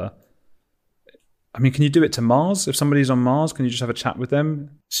whatever. I mean, can you do it to Mars? If somebody's on Mars, can you just have a chat with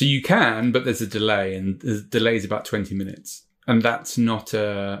them? So you can, but there's a delay, and the delay is about 20 minutes. And that's not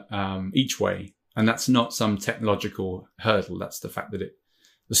each way. And that's not some technological hurdle. That's the fact that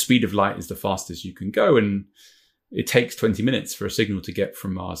the speed of light is the fastest you can go. And it takes 20 minutes for a signal to get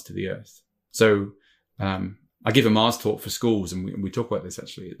from Mars to the Earth. So I give a Mars talk for schools, and we talk about this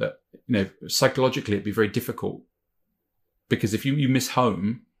actually, that, you know, psychologically it'd be very difficult. Because if you miss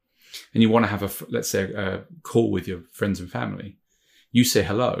home and you want to have let's say a call with your friends and family, you say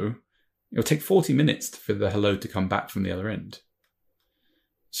hello, it'll take 40 minutes for the hello to come back from the other end.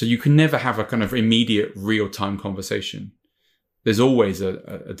 So you can never have a kind of immediate real-time conversation. There's always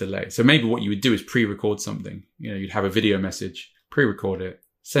a delay. So maybe what you would do is pre-record something. You know, you'd have a video message, pre-record it,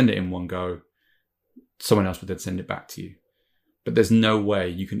 send it in one go. Someone else would then send it back to you. But there's no way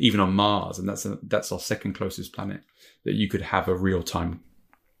you can, even on Mars, and that's our second closest planet, that you could have a real-time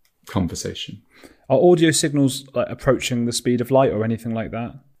conversation. Are audio signals like approaching the speed of light or anything like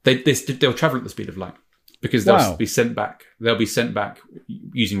that? They'll travel at the speed of light, because they'll be sent back. They'll be sent back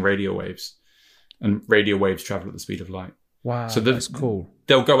using radio waves, and radio waves travel at the speed of light. Wow, so that's cool.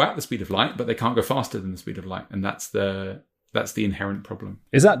 They'll go at the speed of light, but they can't go faster than the speed of light, and that's the inherent problem.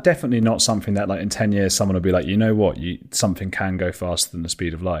 Is that definitely not something that, like, in 10 years someone will be like, you know what, something can go faster than the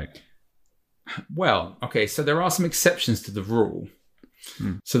speed of light? Well, okay, so there are some exceptions to the rule.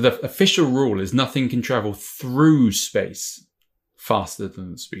 So the official rule is nothing can travel through space faster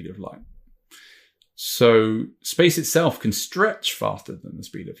than the speed of light. So space itself can stretch faster than the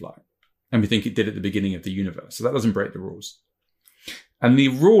speed of light. And we think it did at the beginning of the universe. So that doesn't break the rules. And the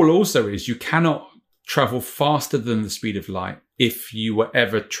rule also is you cannot travel faster than the speed of light if you were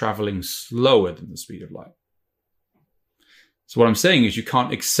ever traveling slower than the speed of light. So what I'm saying is you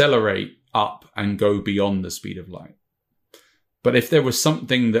can't accelerate up and go beyond the speed of light. But if there was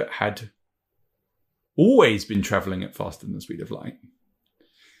something that had always been traveling at faster than the speed of light,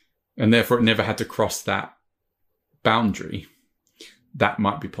 and therefore it never had to cross that boundary, that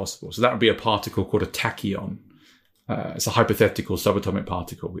might be possible. So that would be a particle called a tachyon. It's a hypothetical subatomic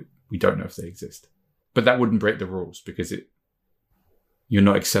particle. We don't know if they exist. But that wouldn't break the rules, because you're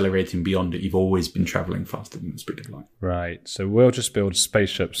not accelerating beyond it. You've always been traveling faster than the speed of light. Right. So we'll just build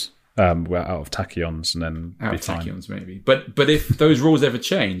spaceships out of tachyons and then out of tachyons, maybe. But if those rules ever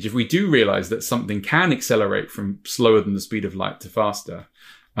change, if we do realize that something can accelerate from slower than the speed of light to faster,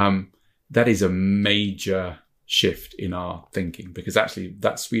 that is a major shift in our thinking, because actually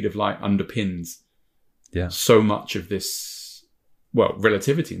that speed of light underpins so much of this, well,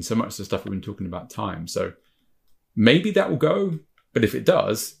 relativity, and so much of the stuff we've been talking about time. So maybe that will go, but if it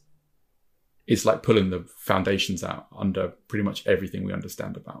does, it's like pulling the foundations out under pretty much everything we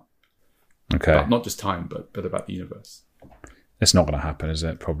understand about. Okay. About not just time, but about the universe. It's not going to happen, is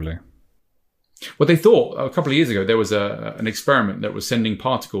it? Probably. Well, they thought a couple of years ago there was an experiment that was sending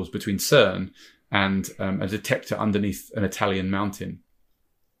particles between CERN and a detector underneath an Italian mountain.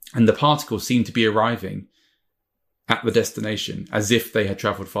 And the particles seemed to be arriving at the destination as if they had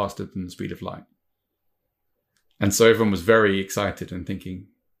traveled faster than the speed of light. And so everyone was very excited and thinking,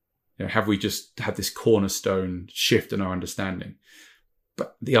 you know, have we just had this cornerstone shift in our understanding?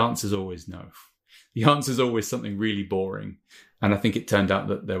 But the answer is always no. The answer is always something really boring. And I think it turned out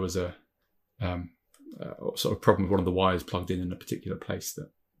that there was a sort of problem with one of the wires plugged in a particular place that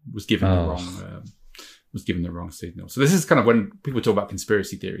was given the wrong signal. So this is kind of when people talk about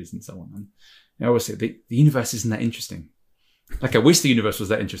conspiracy theories and so on. And I always say the universe isn't that interesting. Like, I wish the universe was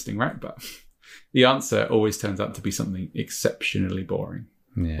that interesting, right? But the answer always turns out to be something exceptionally boring,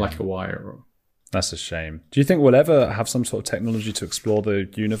 like a wire. That's a shame. Do you think we'll ever have some sort of technology to explore the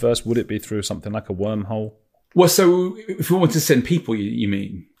universe? Would it be through something like a wormhole? Well, so if we want to send people, you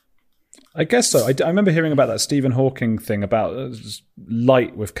mean? I guess so. I remember hearing about that Stephen Hawking thing about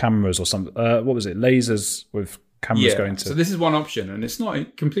light with cameras or something. What was it? Lasers with cameras going to... So this is one option, and it's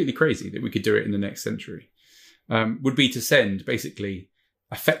not completely crazy that we could do it in the next century. Would be to send, basically,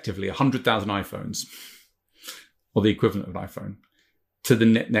 effectively 100,000 iPhones, or the equivalent of an iPhone, to the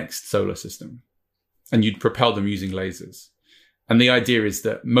next solar system. And you'd propel them using lasers. And the idea is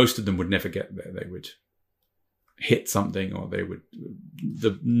that most of them would never get there. They would hit something, or they would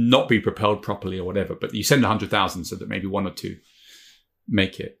not be propelled properly or whatever. But you send 100,000 so that maybe one or two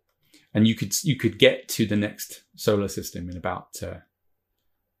make it. And you could get to the next solar system in about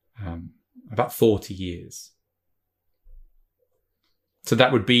 40 years. So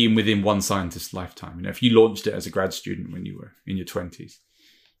that would be within one scientist's lifetime. You know, if you launched it as a grad student when you were in your 20s,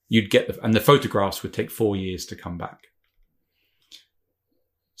 you'd get and the photographs would take 4 years to come back.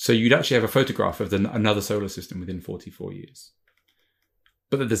 So you'd actually have a photograph of another solar system within 44 years.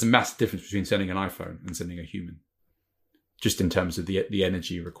 But there's a massive difference between sending an iPhone and sending a human, just in terms of the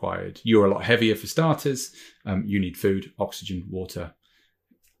energy required. You're a lot heavier for starters. You need food, oxygen, water,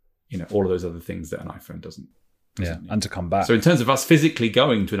 all of those other things that an iPhone doesn't need. And to come back. So in terms of us physically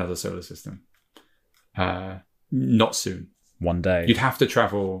going to another solar system, not soon. One day. You'd have to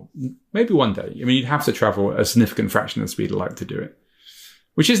travel, maybe one day. I mean, you'd have to travel a significant fraction of the speed of light to do it,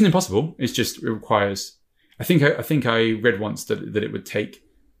 which isn't impossible. It's just, it requires, I think I read once that it would take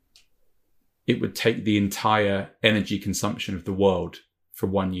the entire energy consumption of the world for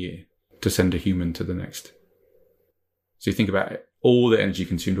 1 year to send a human to the next. So you think about it, all the energy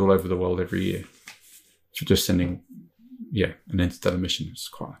consumed all over the world every year for just sending, an interstellar mission. It's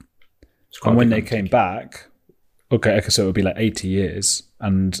quite and when they came back, okay, so it would be like 80 years,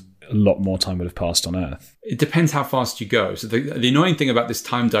 and a lot more time would have passed on Earth. It depends how fast you go. So the annoying thing about this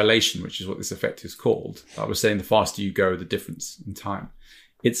time dilation, which is what this effect is called, I was saying the faster you go, the difference in time.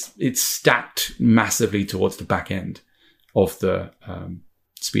 It's stacked massively towards the back end of the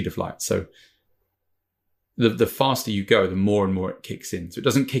speed of light. So the faster you go, the more and more it kicks in. So it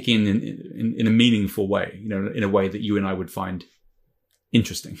doesn't kick in a meaningful way, in a way that you and I would find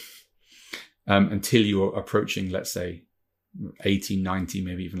interesting, until you're approaching, let's say, 80, 90,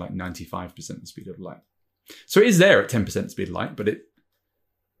 maybe even like 95% the speed of light. So it is there at 10% speed of light, but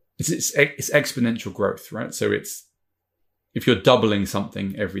it's exponential growth, right? So if you're doubling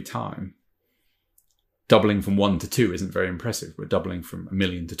something every time, doubling from 1 to 2 isn't very impressive. But doubling from 1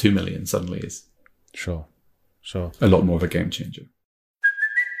 million to 2 million suddenly is sure a lot more of a game changer.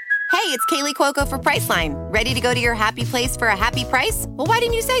 Hey, it's Kaylee Cuoco for Priceline. Ready to go to your happy place for a happy price? Well, why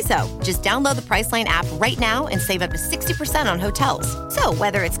didn't you say so? Just download the Priceline app right now and save up to 60% on hotels. So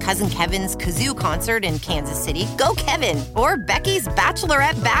whether it's Cousin Kevin's Kazoo Concert in Kansas City, go Kevin, or Becky's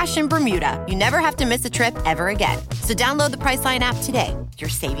Bachelorette Bash in Bermuda, you never have to miss a trip ever again. So download the Priceline app today. Your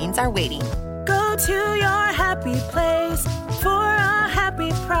savings are waiting. Go to your happy place for a happy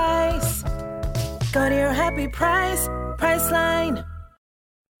price. Go to your happy price, Priceline.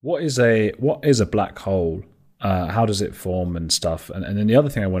 What is a black hole? How does it form and stuff? And then the other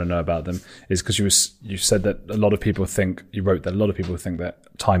thing I want to know about them is because you said that a lot of people think that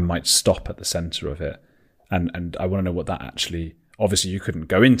time might stop at the center of it, and I want to know what that actually. Obviously, you couldn't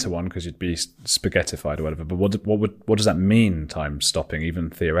go into one because you'd be spaghettified or whatever. But what does that mean? Time stopping, even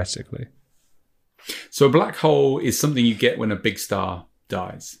theoretically. So a black hole is something you get when a big star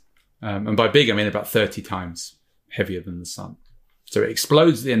dies, and by big I mean about 30 times heavier than the sun. So it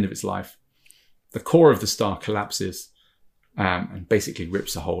explodes at the end of its life. The core of the star collapses and basically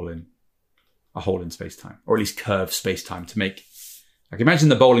rips a hole in space-time, or at least curves space-time to make, like, imagine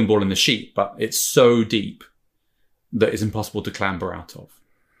the bowling ball in the sheet, but it's so deep that it's impossible to clamber out of.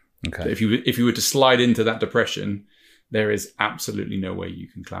 Okay. So if you were to slide into that depression, there is absolutely no way you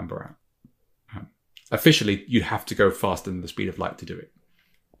can clamber out. Officially, you'd have to go faster than the speed of light to do it,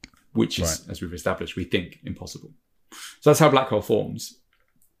 which is, right, as we've established, we think impossible. So that's how a black hole forms.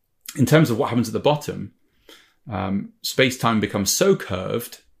 In terms of what happens at the bottom, space-time becomes so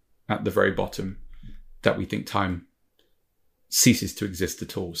curved at the very bottom that we think time ceases to exist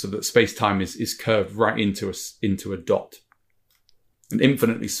at all. So that space-time is curved right into a dot, an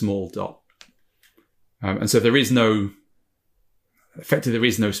infinitely small dot. And so there is no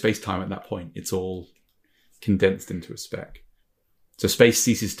space-time at that point. It's all condensed into a speck. So space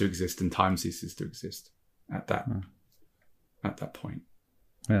ceases to exist and time ceases to exist at that point.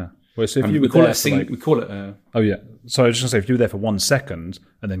 Yeah. Well, so if you we were call there it we call it. Oh yeah. So I was just gonna say, if you were there for 1 second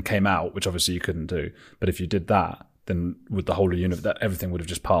and then came out, which obviously you couldn't do, but if you did that, then with the whole of the universe, that everything would have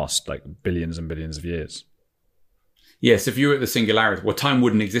just passed like billions and billions of years. Yes, if you were at the singularity, well, time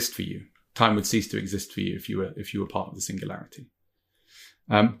wouldn't exist for you. Time would cease to exist for you if you were part of the singularity.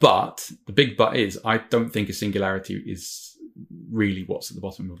 But the big but is, I don't think a singularity is really what's at the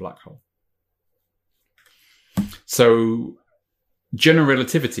bottom of a black hole. So general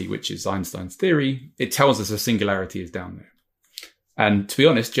relativity, which is Einstein's theory, it tells us a singularity is down there. And to be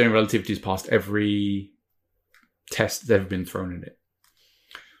honest, general relativity has passed every test that's ever been thrown in it.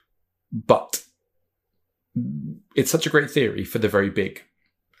 But it's such a great theory for the very big.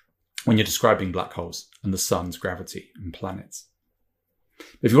 when you're describing black holes and the sun's gravity and planets.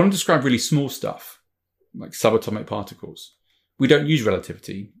 If you want to describe really small stuff, like subatomic particles, we don't use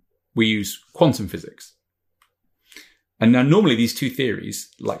relativity, we use quantum physics. And now normally these two theories,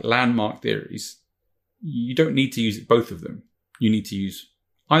 like landmark theories, you don't need to use both of them. You need to use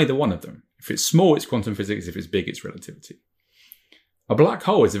either one of them. If it's small, it's quantum physics. If it's big, it's relativity. A black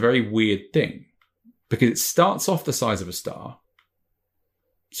hole is a very weird thing because it starts off the size of a star,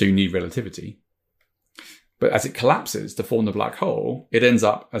 so you need relativity. But as it collapses to form the black hole, it ends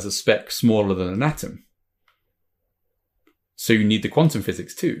up as a speck smaller than an atom. So you need the quantum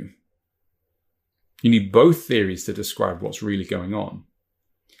physics too. You need both theories to describe what's really going on.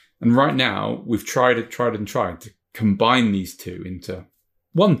 And right now, we've tried to combine these two into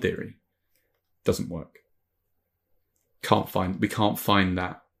one theory. Doesn't work. We can't find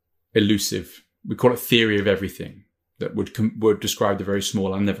that elusive, we call it theory of everything, that would describe the very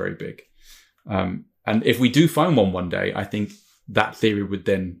small and the very big. And if we do find one day, I think that theory would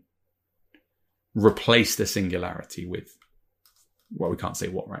then replace the singularity with, well, we can't say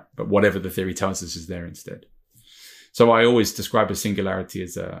what, right? But whatever the theory tells us is there instead. So I always describe a singularity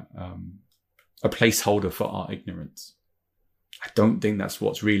as a placeholder for our ignorance. I don't think that's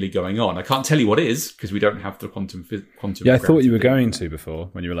what's really going on. I can't tell you what is because we don't have the quantum. Yeah, I thought you were going to before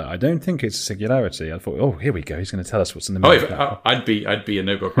when you were like, I don't think it's a singularity. I thought, oh, here we go. He's going to tell us what's in the middle. I'd be a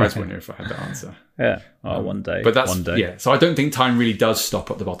Nobel Prize winner if I had the answer. Yeah, one day. But that's one day. Yeah. So I don't think time really does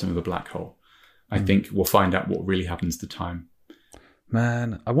stop at the bottom of a black hole. I think we'll find out what really happens to time.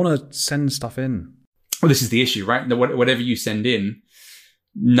 Man, I want to send stuff in. Well, this is the issue, right? Whatever you send in,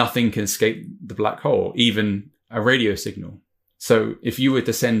 nothing can escape the black hole, even a radio signal. So if you were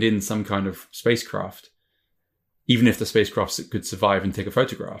to send in some kind of spacecraft, even if the spacecraft could survive and take a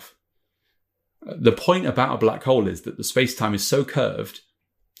photograph, the point about a black hole is that the space-time is so curved,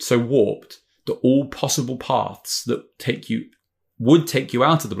 so warped, that all possible paths that would take you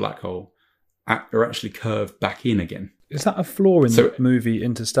out of the black hole are actually curved back in again. Is that a flaw in the movie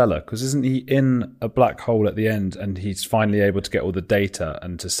Interstellar? Because isn't he in a black hole at the end and he's finally able to get all the data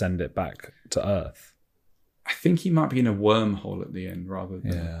and to send it back to Earth? I think he might be in a wormhole at the end rather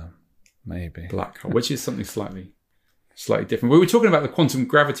than maybe black hole, which is something slightly different. We were talking about the quantum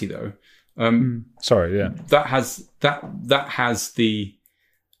gravity though. That has the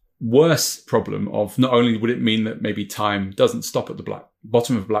worse problem of not only would it mean that maybe time doesn't stop at the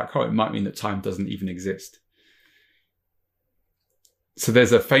bottom of a black hole, it might mean that time doesn't even exist. So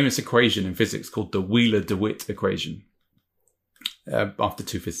there's a famous equation in physics called the Wheeler-DeWitt equation after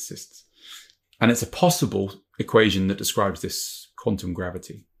two physicists. And it's a possible equation that describes this quantum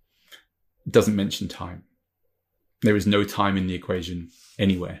gravity. It doesn't mention time. There is no time in the equation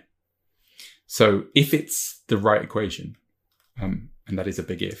anywhere. So if it's the right equation, and that is a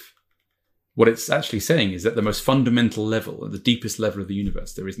big if, what it's actually saying is that the most fundamental level, at the deepest level of the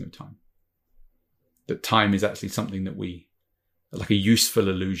universe, there is no time. That time is actually something that like a useful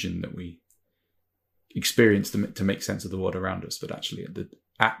illusion that we experience to make sense of the world around us, but actually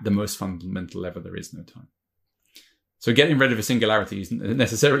at the most fundamental level, there is no time. So getting rid of a singularity isn't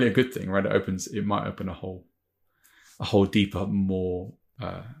necessarily a good thing, right? It might open a whole deeper, more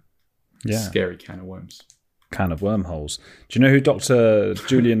scary can of worms. Can of wormholes. Do you know who Dr.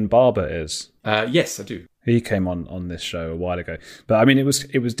 Julian Barber is? Yes, I do. He came on this show a while ago, but I mean, it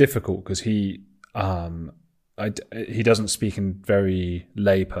was difficult because he doesn't speak in very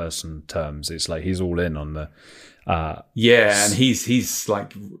layperson terms. It's like he's all in on the. And he's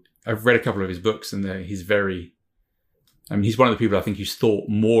like, I've read a couple of his books, and he's very. I mean, he's one of the people I think who's thought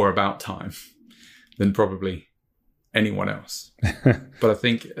more about time than probably anyone else. But I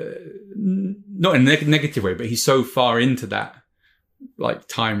think not in a negative way, but he's so far into that like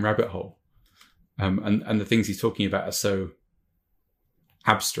time rabbit hole, and the things he's talking about are so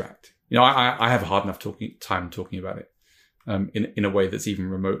abstract. You know, I have a hard enough time talking about it in a way that's even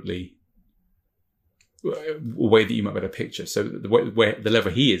remotely a way that you might be able to picture. So where the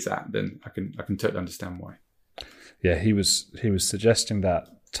level he is at, then I can totally understand why. Yeah, he was suggesting that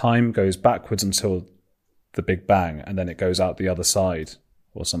time goes backwards until the Big Bang, and then it goes out the other side,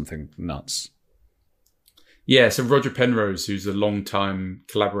 or something nuts. Yeah, so Roger Penrose, who's a long-time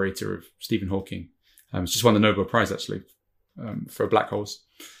collaborator of Stephen Hawking, just won the Nobel Prize actually for black holes.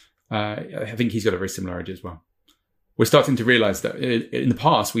 I think he's got a very similar idea as well. We're starting to realize that in the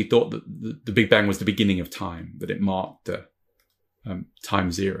past, we thought that the Big Bang was the beginning of time, that it marked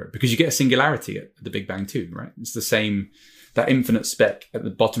time zero, because you get a singularity at the Big Bang too, right? It's the same, that infinite speck at the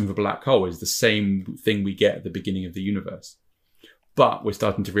bottom of a black hole is the same thing we get at the beginning of the universe. But we're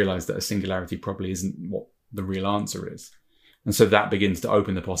starting to realize that a singularity probably isn't what the real answer is. And so that begins to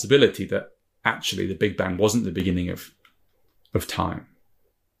open the possibility that actually the Big Bang wasn't the beginning of time,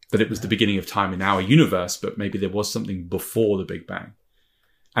 that it was the beginning of time in our universe, but maybe there was something before the Big Bang.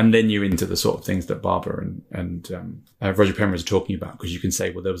 And then you're into the sort of things that Barbara and Roger Penrose are talking about, because you can say,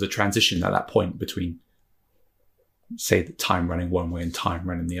 well, there was a transition at that point between, say, the time running one way and time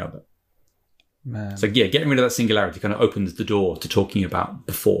running the other. Man. So yeah, getting rid of that singularity kind of opens the door to talking about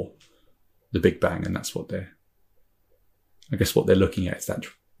before the Big Bang, and that's what they're looking at, is that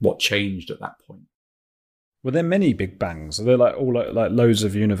what changed at that point. Were there many Big Bangs? Are there like loads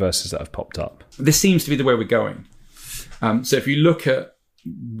of universes that have popped up? This seems to be the way we're going. So if you look at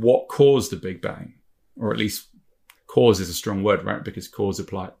what caused the Big Bang, or at least cause is a strong word, right? Because cause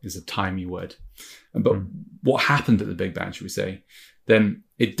is a timey word. But what happened at the Big Bang, should we say, then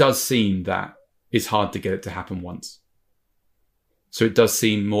it does seem that it's hard to get it to happen once. So it does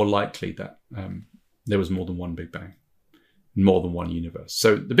seem more likely that there was more than one Big Bang, more than one universe.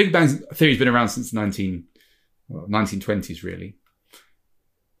 So the Big Bang theory has been around since 1920s, really.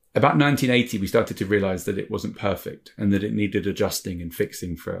 About 1980, we started to realize that it wasn't perfect and that it needed adjusting and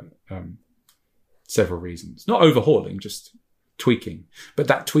fixing for several reasons. Not overhauling, just tweaking. But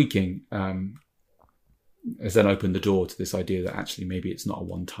that tweaking has then opened the door to this idea that actually maybe it's not a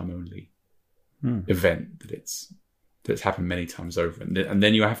one-time only event, that it's happened many times over. And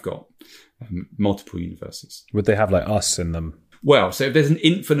then you have got multiple universes. Would they have like us in them? Well, so if there's an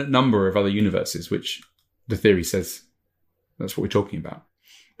infinite number of other universes, which the theory says that's what we're talking about,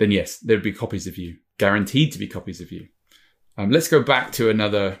 then yes, there'd be copies of you, guaranteed to be copies of you. Let's go back to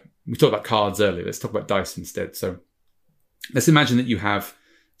another. We talked about cards earlier. Let's talk about dice instead. So let's imagine that you have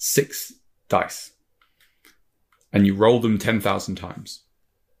 6 dice and you roll them 10,000 times.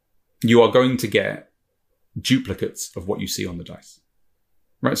 You are going to get duplicates of what you see on the dice,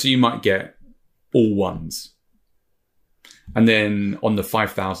 right? So you might get all ones. And then on the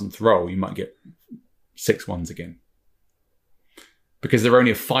 5,000th roll, you might get 6 ones again. Because there are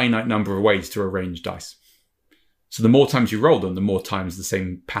only a finite number of ways to arrange dice. So the more times you roll them, the more times the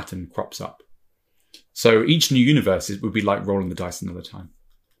same pattern crops up. So each new universe would be like rolling the dice another time.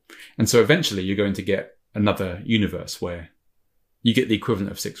 And so eventually you're going to get another universe where you get the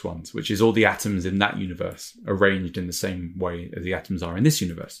equivalent of 6 ones, which is all the atoms in that universe arranged in the same way as the atoms are in this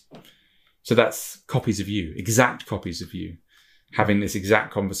universe. So that's copies of you, exact copies of you, having this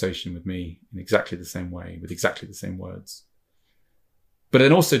exact conversation with me in exactly the same way, with exactly the same words. But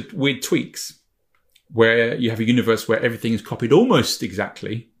then also weird tweaks, where you have a universe where everything is copied almost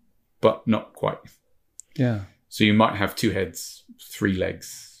exactly, but not quite. Yeah. So you might have 2 heads, 3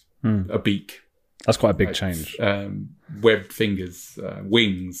 legs, a beak. That's quite a big change. Webbed fingers,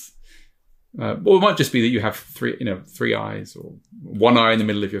 wings. Or it might just be that you have 3 eyes, or 1 eye in the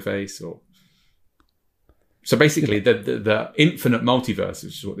middle of your face, or. So basically, the infinite multiverse,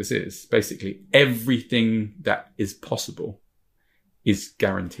 which is what this is, basically everything that is possible is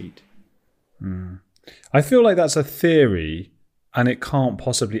guaranteed. I feel like that's a theory, and it can't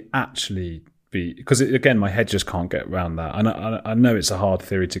possibly actually be, because again, my head just can't get around that. And I know it's a hard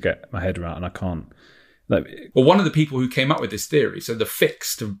theory to get my head around, and I can't. Well, one of the people who came up with this theory, so the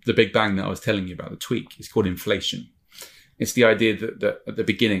fix to the Big Bang that I was telling you about, the tweak, is called inflation. It's the idea that at the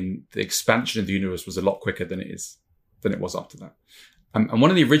beginning, the expansion of the universe was a lot quicker than it was after that. And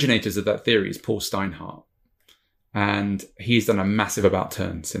one of the originators of that theory is Paul Steinhardt. And he's done a massive about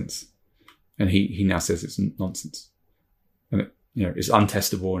turn since. And he now says it's nonsense. And it's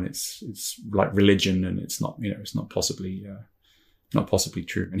untestable, and it's like religion, and it's not possibly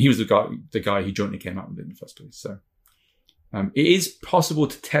true. And he was the guy who jointly came up with it in the first place. So it is possible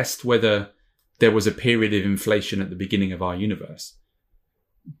to test whether there was a period of inflation at the beginning of our universe.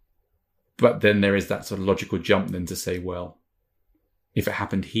 But then there is that sort of logical jump then to say, well, if it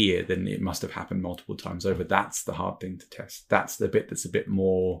happened here, then it must have happened multiple times over. That's the hard thing to test. That's the bit that's a bit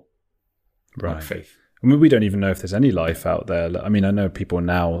more like faith. I mean, we don't even know if there's any life out there. I mean, I know people are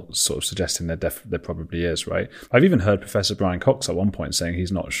now sort of suggesting there probably is, right? I've even heard Professor Brian Cox at one point saying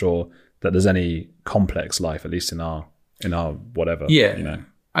he's not sure that there's any complex life, at least in our whatever. Yeah,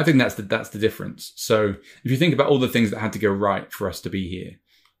 I think that's the difference. So if you think about all the things that had to go right for us to be here,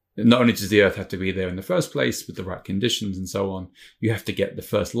 not only does the Earth have to be there in the first place with the right conditions and so on, you have to get the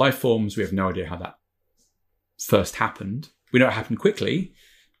first life forms. We have no idea how that first happened. We know it happened quickly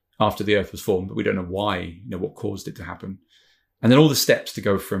after the Earth was formed, but we don't know why, what caused it to happen. And then all the steps to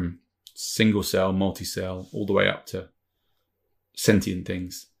go from single cell, multi-cell, all the way up to sentient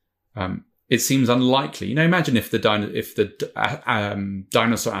things. It seems unlikely. Imagine if the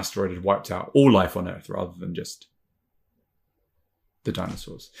dinosaur asteroid had wiped out all life on Earth rather than just the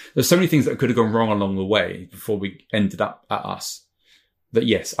dinosaurs. There's so many things that could have gone wrong along the way before we ended up at us. That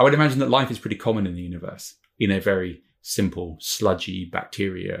yes, I would imagine that life is pretty common in the universe in a very simple, sludgy,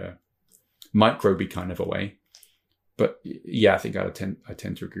 bacteria, microby kind of a way. But yeah, I think I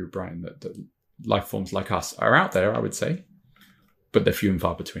tend to agree with Brian that life forms like us are out there, I would say, but they're few and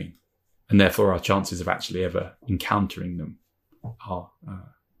far between. And therefore our chances of actually ever encountering them are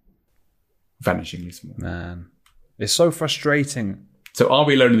vanishingly small. Man, it's so frustrating. So are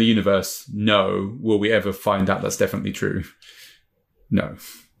we alone in the universe? No. Will we ever find out that's definitely true? No.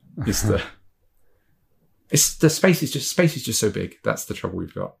 It's the space is just so big. That's the trouble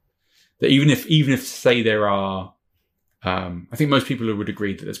we've got. That even if say there are, I think most people would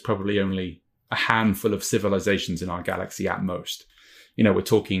agree that there's probably only a handful of civilizations in our galaxy at most. You know, we're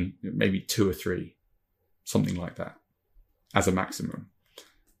talking maybe 2 or 3, something like that, as a maximum.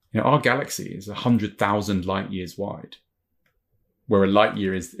 You know, our galaxy is 100,000 light years wide, where a light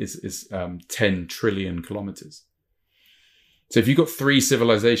year is 10 trillion kilometers. So if you've got 3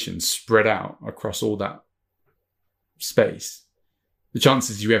 civilizations spread out across all that space, the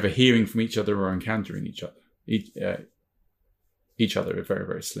chances you ever hearing from each other or encountering each other are very,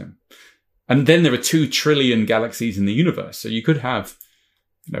 very slim. And then there are 2 trillion galaxies in the universe. So you could have,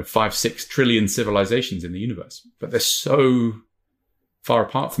 5-6 trillion civilizations in the universe, but they're so far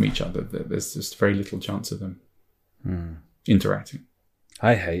apart from each other that there's just very little chance of them interacting.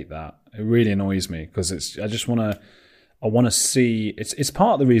 I hate that. It really annoys me because I want to see. It's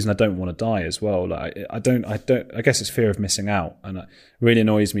part of the reason I don't want to die as well. Like I guess it's fear of missing out, and it really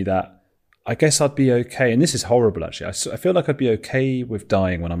annoys me that I guess I'd be okay. And this is horrible, actually. I feel like I'd be okay with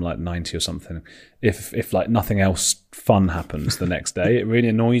dying when I'm like 90 or something. If like nothing else fun happens the next day, it really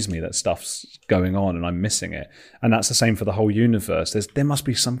annoys me that stuff's going on and I'm missing it. And that's the same for the whole universe. There must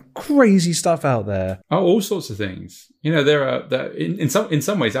be some crazy stuff out there. Oh, all sorts of things. In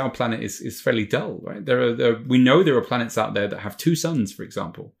some ways our planet is fairly dull, right? We know there are planets out there that have 2 suns, for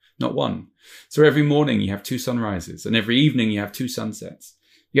example, not one. So every morning you have 2 sunrises, and every evening you have 2 sunsets.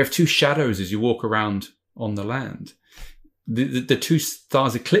 You have 2 shadows as you walk around on the land. The 2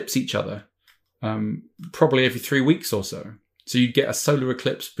 stars eclipse each other probably every 3 weeks or so. So you get a solar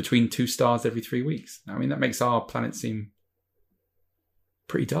eclipse between 2 stars every 3 weeks. I mean, that makes our planet seem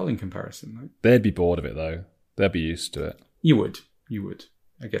pretty dull in comparison. Right? They'd be bored of it, though. They'd be used to it. You would.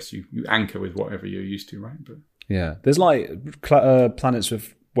 I guess you anchor with whatever you're used to, right? But yeah, there's like planets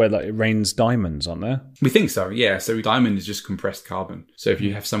with where like it rains diamonds, aren't there? We think so, yeah. So diamond is just compressed carbon. So if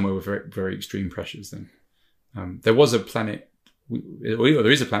you have somewhere with very, very extreme pressures, then there was a planet.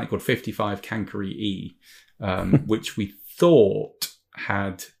 There is a planet called 55 Cancri E, which we thought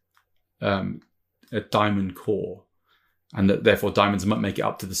had a diamond core, and that therefore diamonds might make it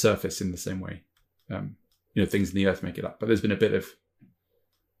up to the surface in the same way. Things in the Earth make it up. But there's been a bit of,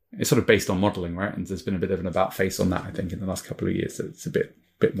 it's sort of based on modelling, right? And there's been a bit of an about face on that, I think, in the last couple of years. So it's a bit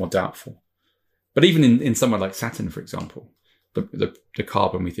more doubtful. But even in somewhere like Saturn, for example, the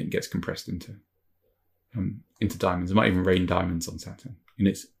carbon we think gets compressed into diamonds. It might even rain diamonds on Saturn in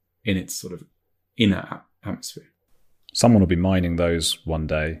its sort of inner atmosphere. Someone will be mining those one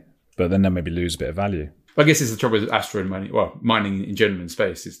day, but then they'll maybe lose a bit of value. I guess it's the trouble with asteroid mining. Well, mining in general in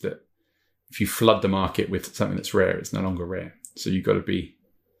space is that if you flood the market with something that's rare, it's no longer rare. So you've got to be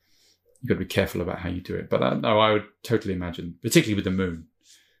careful about how you do it. But I would totally imagine, particularly with the moon,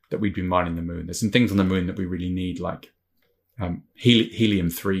 that we'd be mining the moon. There's some things on the moon that we really need, like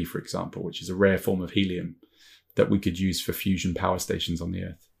helium-3, for example, which is a rare form of helium that we could use for fusion power stations on the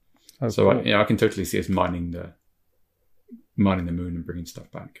Earth. Oh, so cool. I can totally see us mining the moon and bringing stuff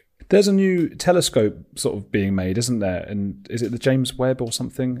back. There's a new telescope sort of being made, isn't there? And is it the James Webb or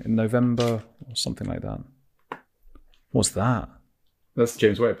something in November or something like that? What's that? That's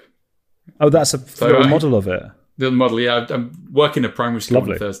James Webb. Oh, that's a model of it. The model, yeah. I'm working a primary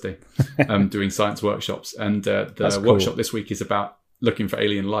school on Thursday, doing science workshops, and the workshop this week is about looking for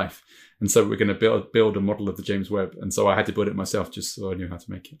alien life. And so we're going to build a model of the James Webb, and so I had to build it myself just so I knew how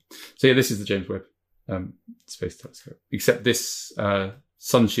to make it. So yeah, this is the James Webb Space Telescope. Except this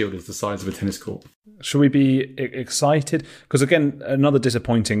sun shield is the size of a tennis court. Should we be excited? Because again, another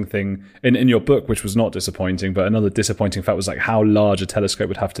disappointing thing in your book, which was not disappointing, but another disappointing fact was like how large a telescope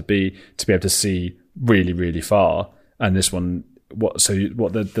would have to be able to see really, really far. And this one,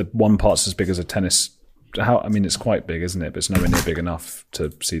 the one part's as big as a tennis. It's quite big, isn't it? But it's nowhere near big enough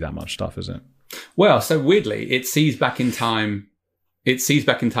to see that much stuff, is it? Well, so weirdly, it sees back in time. It sees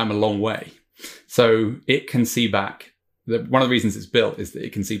back in time a long way. So it can see back. One of the reasons it's built is that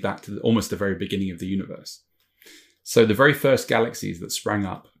it can see back to almost the very beginning of the universe. So the very first galaxies that sprang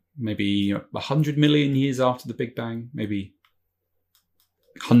up, maybe 100 million years after the Big Bang, maybe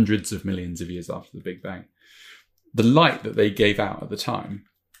hundreds of millions of years after the Big Bang. The light that they gave out at the time,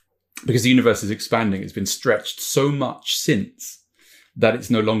 because the universe is expanding, it's been stretched so much since that it's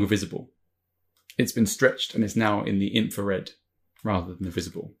no longer visible. It's been stretched and it's now in the infrared rather than the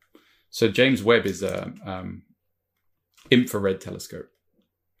visible. So James Webb is a infrared telescope,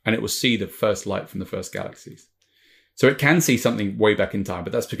 and it will see the first light from the first galaxies. So it can see something way back in time,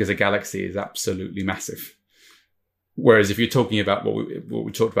 but that's because a galaxy is absolutely massive. Whereas if you're talking about what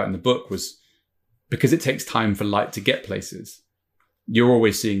we talked about in the book, was because it takes time for light to get places, you're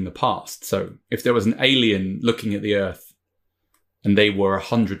always seeing the past. So if there was an alien looking at the Earth and they were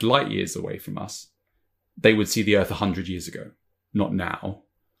 100 light years away from us, they would see the Earth 100 years ago, not now,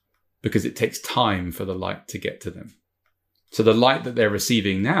 because it takes time for the light to get to them. So the light that they're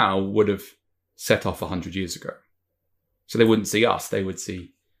receiving now would have set off 100 years ago. So they wouldn't see us, they would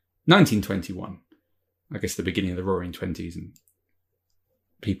see 1921, I guess the beginning of the Roaring Twenties and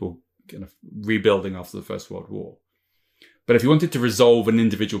people kind of rebuilding after the First World War. But if you wanted to resolve an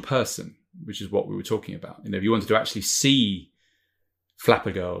individual person, which is what we were talking about, if you wanted to actually see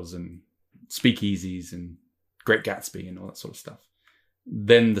Flapper Girls and Speakeasies and Great Gatsby and all that sort of stuff,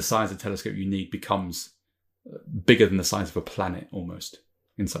 then the size of telescope you need becomes bigger than the size of a planet almost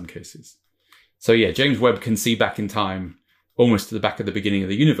in some cases. So yeah, James Webb can see back in time almost to the back of the beginning of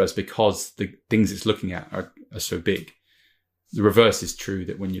the universe because the things it's looking at are so big. The reverse is true,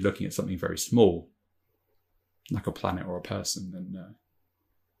 that when you're looking at something very small, like a planet or a person,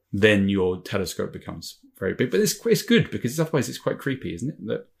 then your telescope becomes very big. But it's good, because otherwise it's quite creepy, isn't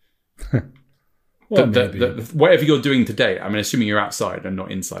it? That whatever you're doing today, I mean, assuming you're outside and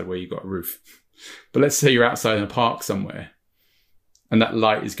not inside where you've got a roof, but let's say you're outside in a park somewhere and that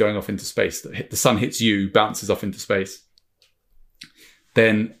light is going off into space, the sun hits you, bounces off into space.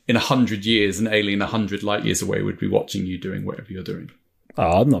 Then in 100 years, an alien 100 light years away would be watching you doing whatever you're doing.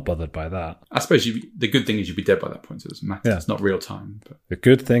 Oh, I'm not bothered by that. I suppose the good thing is you'd be dead by that point, so it doesn't matter. Yeah. It's not real time. But. The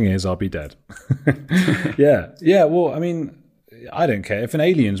good thing is I'll be dead. Yeah. Well, I mean, I don't care. If an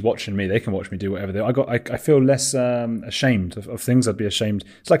alien's watching me, they can watch me do whatever they want. I feel less ashamed of things I'd be ashamed.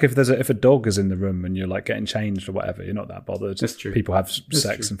 It's like if a dog is in the room and you're like getting changed or whatever, you're not that bothered. That's true. People have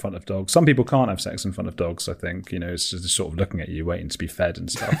sex in front of dogs. Some people can't have sex in front of dogs, I think. It's just sort of looking at you, waiting to be fed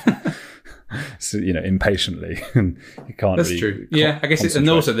and stuff. So, impatiently. And you can't. That's really true. Yeah, I guess. And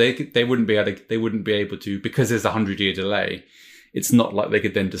also they wouldn't be able to, because there's a 100-year delay. It's not like they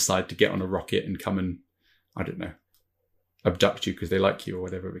could then decide to get on a rocket and come and, I don't know, abduct you because they like you or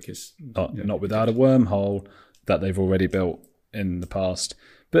whatever, because not without a wormhole that they've already built in the past.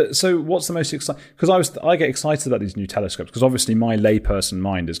 But so what's the most exciting? Because I get excited about these new telescopes, because obviously my layperson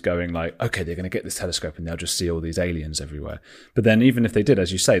mind is going like, okay, they're going to get this telescope and they'll just see all these aliens everywhere. But then even if they did,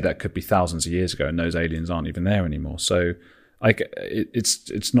 as you say, that could be thousands of years ago and those aliens aren't even there anymore. So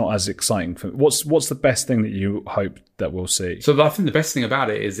it's not as exciting. What's the best thing that you hope that we'll see? So I think the best thing about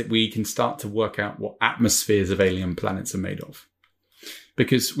it is that we can start to work out what atmospheres of alien planets are made of.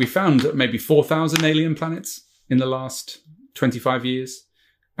 Because we found maybe 4,000 alien planets in the last 25 years.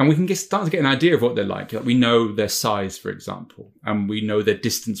 And we can start to get an idea of what they're like. We know their size, for example, and we know their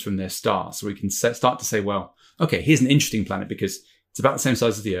distance from their star. So we can start to say, well, okay, here's an interesting planet because it's about the same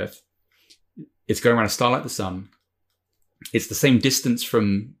size as the Earth. It's going around a star like the sun. It's the same distance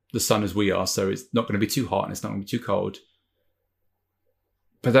from the sun as we are, so it's not going to be too hot and it's not going to be too cold.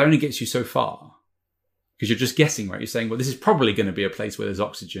 But that only gets you so far, because you're just guessing, right? You're saying, well, this is probably going to be a place where there's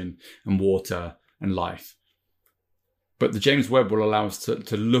oxygen and water and life. But the James Webb will allow us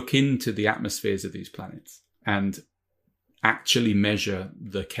to look into the atmospheres of these planets and actually measure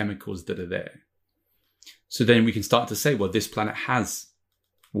the chemicals that are there. So then we can start to say, well, this planet has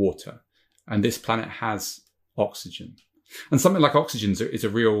water and this planet has oxygen. And something like oxygen is a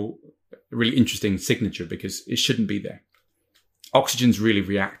really interesting signature, because it shouldn't be there. Oxygen's really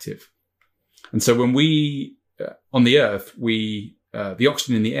reactive. And so when we, on the Earth, the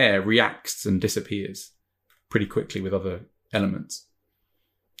oxygen in the air reacts and disappears pretty quickly with other elements.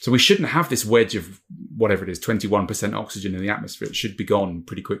 So we shouldn't have this wedge of whatever it is, 21% oxygen in the atmosphere. It should be gone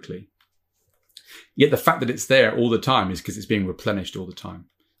pretty quickly. Yet the fact that it's there all the time is because it's being replenished all the time.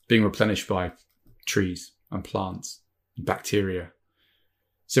 Being replenished by trees and plants and bacteria.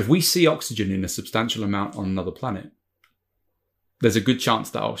 So if we see oxygen in a substantial amount on another planet, there's a good chance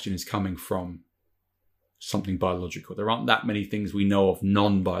that oxygen is coming from something biological. There aren't that many things we know of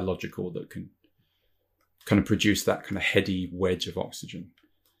non-biological that can kind of produce that kind of heady wedge of oxygen.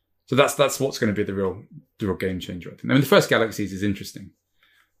 So that's what's going to be the real game changer, I think. I mean, the first galaxies is interesting,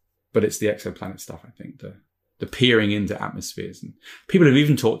 but it's the exoplanet stuff, I think, the peering into atmospheres. And people have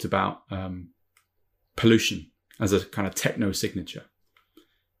even talked about pollution as a kind of techno signature.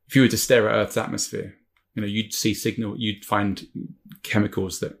 if you were to stare at Earth's atmosphere, you'd see you'd find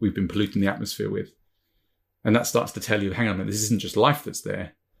chemicals that we've been polluting the atmosphere with. And that starts to tell you, hang on a minute, this isn't just life that's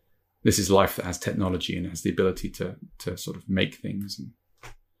there. This is life that has technology and has the ability to sort of make things and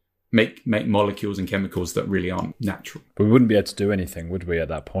make molecules and chemicals that really aren't natural. But we wouldn't be able to do anything, would we, at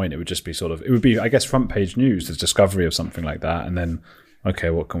that point? It would just be I guess, front page news, the discovery of something like that. And then,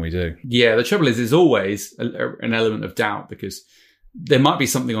 okay, what can we do? Yeah, the trouble is there's always an element of doubt, because there might be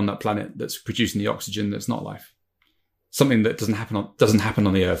something on that planet that's producing the oxygen that's not life. Something that doesn't happen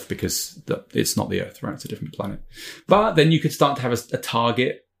on the Earth because it's not the Earth, right? It's a different planet. But then you could start to have a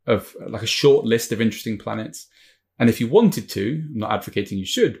target of like a short list of interesting planets. And if you wanted to, I'm not advocating you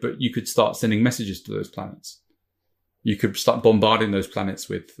should, but you could start sending messages to those planets. You could start bombarding those planets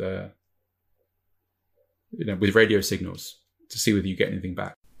with radio signals to see whether you get anything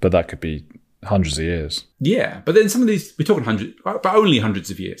back. But that could be hundreds of years. Yeah, but then some of these, we're talking hundreds, but only hundreds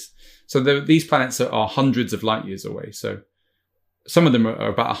of years. So these planets are hundreds of light years away. So some of them are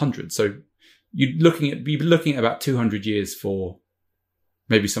about 100. So you'd be looking at about 200 years for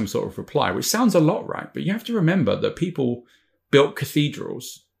maybe some sort of reply, which sounds a lot, right? But you have to remember that people built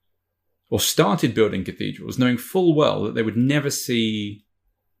cathedrals or started building cathedrals knowing full well that they would never see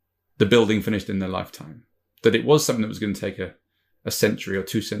the building finished in their lifetime, that it was something that was going to take a century or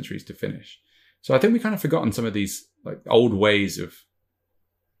 2 centuries to finish. So I think we kind of forgotten some of these like old ways of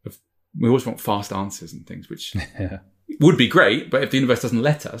we always want fast answers and things, which would be great. But if the universe doesn't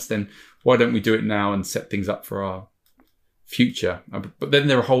let us, then why don't we do it now and set things up for our future? But then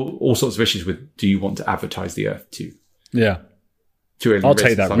there are all sorts of issues with, do you want to advertise the Earth to alien I'll races?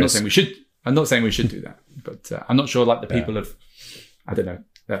 take that I'm risk. I'm not saying we should do that, but I'm not sure like the people of, I don't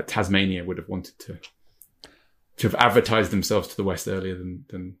know, Tasmania would have wanted to have advertised themselves to the West earlier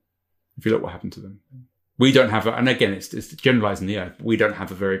than if you look what happened to them. We don't have, and again, it's generalizing the Earth. We don't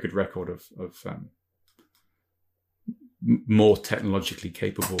have a very good record of more technologically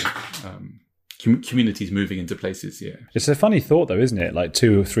capable communities moving into places. Yeah, it's a funny thought, though, isn't it? Like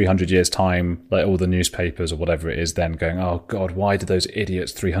 200 or 300 years time, like all the newspapers or whatever it is, then going, "Oh God, why did those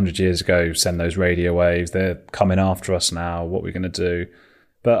idiots 300 years ago send those radio waves? They're coming after us now. What are we going to do?"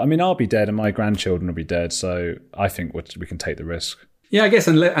 But I mean, I'll be dead and my grandchildren will be dead, so I think we can take the risk. Yeah, I guess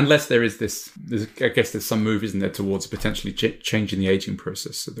unless there is I guess there's some move, isn't there, towards potentially changing the aging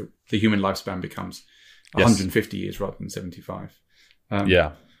process, so that the human lifespan becomes 150 years rather than 75.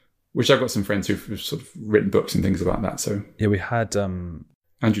 Which I've got some friends who've sort of written books and things about that. So yeah, we had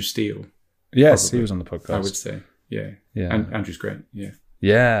Andrew Steele. Yes, probably, he was on the podcast. I would say, yeah. And Andrew's great.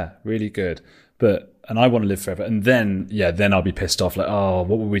 Yeah, really good. And I want to live forever. And then I'll be pissed off. Like, oh,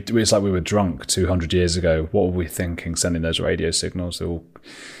 what were we do? It's like we were drunk 200 years ago. What were we thinking, sending those radio signals?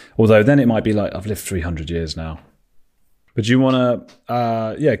 Although then it might be like, I've lived 300 years now. But do you want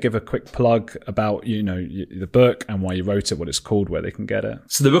to, give a quick plug about, the book and why you wrote it, what it's called, where they can get it?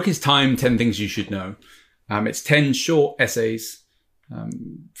 So the book is Time, 10 Things You Should Know. It's 10 short essays,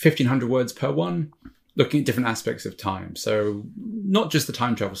 1,500 words per one, looking at different aspects of time. So not just the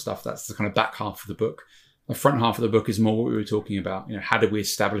time travel stuff, that's the kind of back half of the book. The front half of the book is more what we were talking about. How did we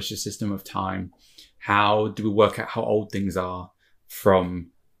establish a system of time? How do we work out how old things are,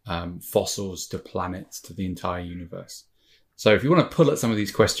 from fossils to planets to the entire universe? So if you want to pull at some of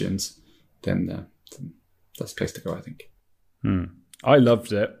these questions, then that's the place to go, I think. I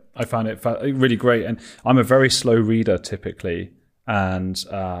loved it. I found it really great. And I'm a very slow reader typically. And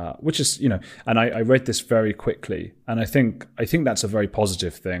which is, and I read this very quickly, and I think that's a very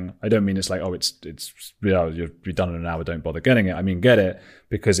positive thing. I don't mean it's like, oh, it's you'll be done in an hour, don't bother getting it. I mean, get it,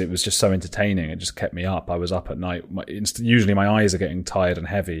 because it was just so entertaining. It just kept me up. I was up at night. Usually my eyes are getting tired and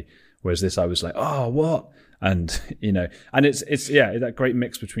heavy, whereas this, I was like, oh, what? And and it's that great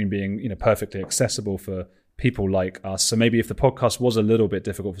mix between being perfectly accessible for people like us. So maybe if the podcast was a little bit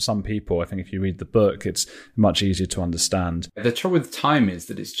difficult for some people, I think if you read the book, it's much easier to understand. The trouble with time is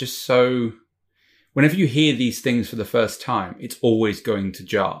that it's just so, whenever you hear these things for the first time, it's always going to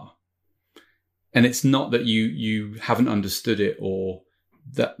jar. And it's not that you haven't understood it or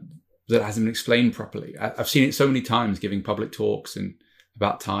that hasn't been explained properly. I've seen it so many times giving public talks and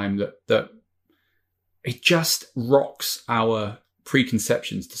about time that it just rocks our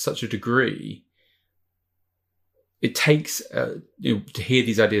preconceptions to such a degree. It takes to hear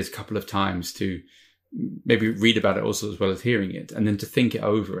these ideas a couple of times, to maybe read about it also as well as hearing it, and then to think it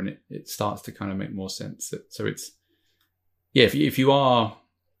over, and it starts to kind of make more sense. So it's if you are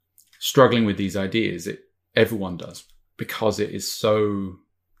struggling with these ideas, everyone does, because it is so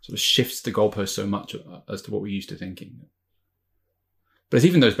sort of shifts the goalpost so much as to what we're used to thinking. But it's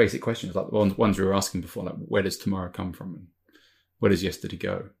even those basic questions, like the ones we were asking before, like where does tomorrow come from, and where does yesterday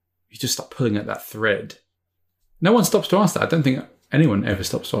go? you just start pulling at that thread. No one stops to ask that. I don't think anyone ever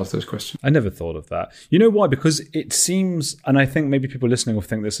stops to ask those questions. I never thought of that. You know why? Because it seems, and I think maybe people listening will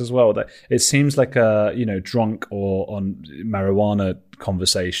think this as well, that it seems like a, drunk or on marijuana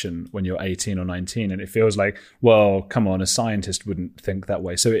conversation when you're 18 or 19. And it feels like, well, come on, a scientist wouldn't think that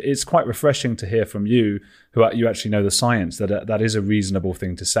way. So it's quite refreshing to hear from you, who you actually know the science, that is a reasonable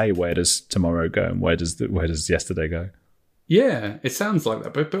thing to say. Where does tomorrow go? And where does yesterday go? Yeah, it sounds like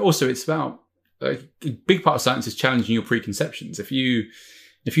that. But also it's about, a big part of science is challenging your preconceptions. If you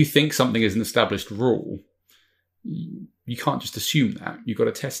think something is an established rule, you can't just assume that. You've got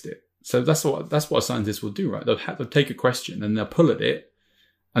to test it. So that's what scientists will do, right? They'll take a question and they'll pull at it,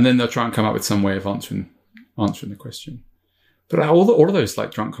 and then they'll try and come up with some way of answering the question. But all of those like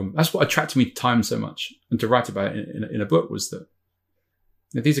drunk comments, that's what attracted me to time so much, and to write about it in a book, was that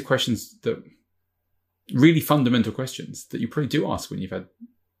these are questions that really fundamental questions that you probably do ask when you've had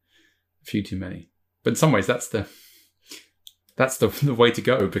a few too many. But in some ways, that's the way to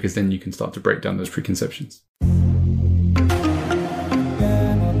go, because then you can start to break down those preconceptions.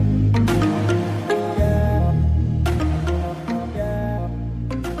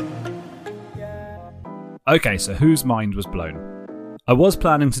 Okay, so whose mind was blown? I was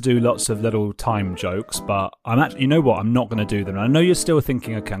planning to do lots of little time jokes, but I'm actually, you know what? I'm not going to do them. I know you're still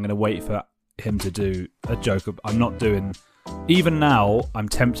thinking, okay, I'm going to wait for him to do a joke. I'm not doing. Even now, I'm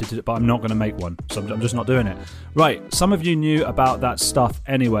tempted to, but I'm not going to make one, so I'm just not doing it. Right, some of you knew about that stuff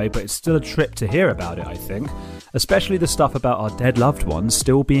anyway, but it's still a trip to hear about it, I think. Especially the stuff about our dead loved ones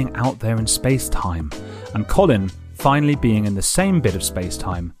still being out there in space-time, and Colin finally being in the same bit of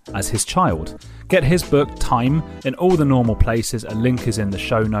space-time as his child. Get his book, Time, in all the normal places. A link is in the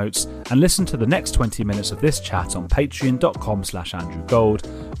show notes. And listen to the next 20 minutes of this chat on patreon.com/Andrew Gold,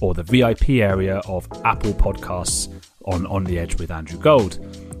 or the VIP area of Apple Podcasts on The Edge with Andrew Gold.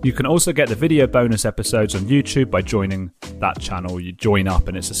 You can also get the video bonus episodes on YouTube by joining that channel. You join up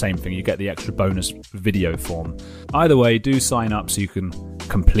and it's the same thing. You get the extra bonus video form. Either way, do sign up so you can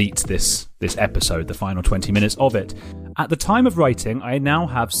complete this episode, the final 20 minutes of it. At the time of writing, I now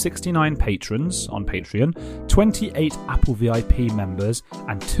have 69 patrons on Patreon, 28 Apple VIP members,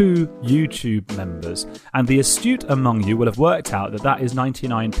 and 2 YouTube members. And the astute among you will have worked out that is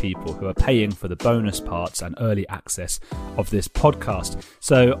 99 people who are paying for the bonus parts and early access of this podcast.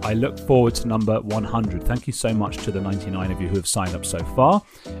 So I look forward to number 100. Thank you so much to the 99 of you who have signed up so far.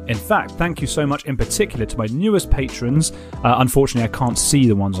 In fact, thank you so much in particular to my newest patrons. Unfortunately, I can't see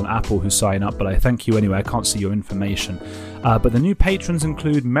the ones on Apple who sign up, but I thank you anyway. I can't see your information. But the new patrons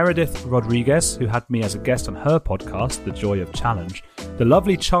include Meredith Rodriguez, who had me as a guest on her podcast, The Joy of Challenge, the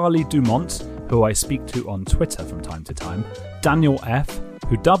lovely Charlie Dumont, who I speak to on Twitter from time to time, Daniel F.,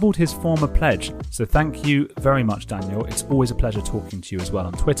 who doubled his former pledge. So thank you very much, Daniel. It's always a pleasure talking to you as well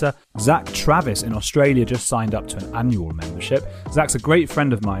on Twitter. Zach Travis in Australia just signed up to an annual membership. Zach's a great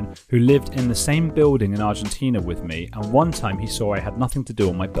friend of mine who lived in the same building in Argentina with me, and one time he saw I had nothing to do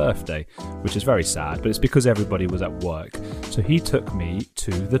on my birthday, which is very sad, but it's because everybody was at work. So he took me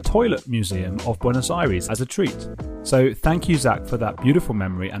to the Toilet Museum of Buenos Aires as a treat. So thank you, Zach, for that beautiful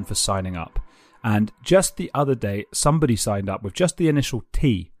memory and for signing up. And just the other day, somebody signed up with just the initial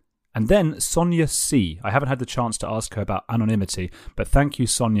T. And then Sonia C. I haven't had the chance to ask her about anonymity, but thank you,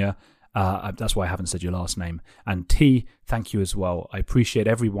 Sonia. That's why I haven't said your last name. And T, thank you as well. I appreciate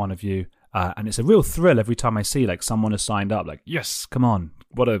every one of you. And it's a real thrill every time I see like someone has signed up. Like, yes, come on.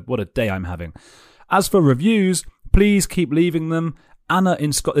 What a day I'm having. As for reviews, please keep leaving them. Anna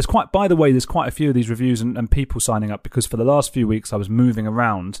in Scott. There's quite a few of these reviews and people signing up, because for the last few weeks I was moving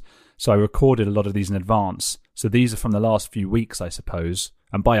around. So I recorded a lot of these in advance. So these are from the last few weeks, I suppose.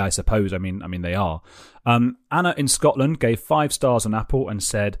 And by I suppose, I mean they are. Anna in Scotland gave 5 stars on Apple and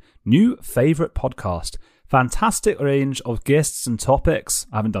said, new favourite podcast. Fantastic range of guests and topics.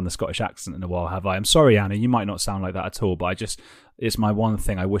 I haven't done the Scottish accent in a while, have I? I'm sorry, Anna. You might not sound like that at all, but it's my one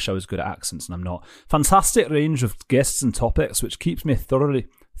thing. I wish I was good at accents and I'm not. Fantastic range of guests and topics, which keeps me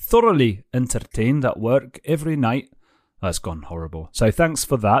thoroughly entertained at work every night. That's gone horrible. So thanks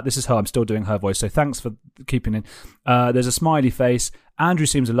for that. This is her. I'm still doing her voice. So thanks for keeping in. There's a smiley face. Andrew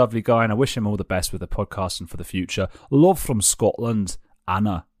seems a lovely guy, and I wish him all the best with the podcast and for the future. Love from Scotland.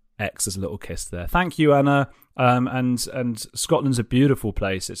 Anna. X as a little kiss there. Thank you, Anna. And Scotland's a beautiful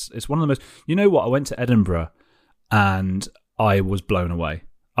place. It's one of the most. You know what? I went to Edinburgh, and I was blown away.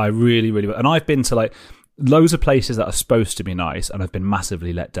 I really, really. And I've been to like loads of places that are supposed to be nice, and I've been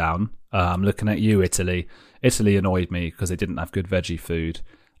massively let down. I'm looking at you, Italy. Italy annoyed me because they didn't have good veggie food,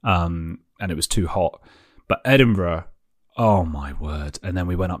 and it was too hot. But Edinburgh, oh my word. And then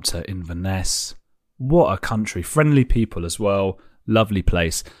we went up to Inverness. What a country. Friendly people as well. Lovely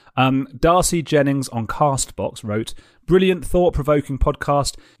place. Darcy Jennings on Castbox wrote, brilliant, thought-provoking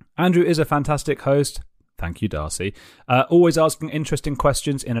podcast. Andrew is a fantastic host. Thank you, Darcy. Always asking interesting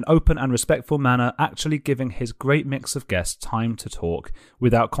questions in an open and respectful manner, actually giving his great mix of guests time to talk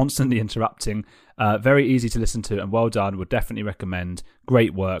without constantly interrupting. Very easy to listen to and well done. Would definitely recommend.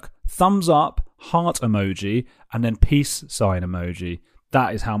 Great work. Thumbs up, heart emoji, and then peace sign emoji.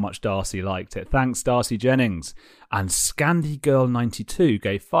 That is how much Darcy liked it. Thanks, Darcy Jennings. And ScandyGirl92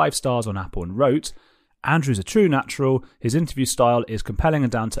 gave 5 stars on Apple and wrote, Andrew's a true natural. His interview style is compelling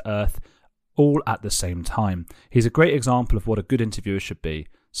and down to earth, all at the same time. He's a great example of what a good interviewer should be.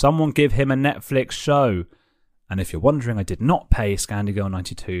 Someone give him a Netflix show. And if you're wondering, I did not pay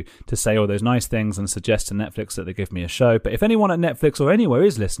ScandyGirl92 to say all those nice things and suggest to Netflix that they give me a show. But if anyone at Netflix or anywhere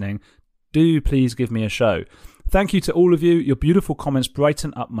is listening, do please give me a show. Thank you to all of you. Your beautiful comments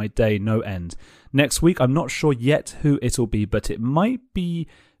brighten up my day no end. Next week, I'm not sure yet who it'll be, but it might be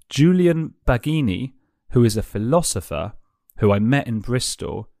Julian Baggini, who is a philosopher who I met in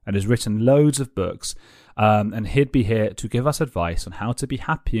Bristol and has written loads of books, and he'd be here to give us advice on how to be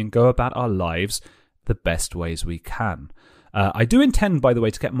happy and go about our lives the best ways we can. I do intend, by the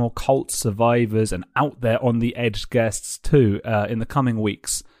way, to get more cult survivors and out there on the edge guests too in the coming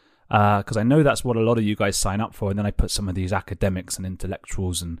weeks, because I know that's what a lot of you guys sign up for, and then I put some of these academics and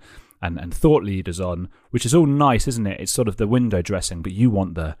intellectuals and thought leaders on, which is all nice, isn't it? It's sort of the window dressing, but you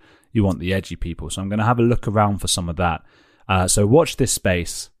want the edgy people. So I'm going to have a look around for some of that. So watch this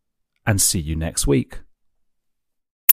space and see you next week.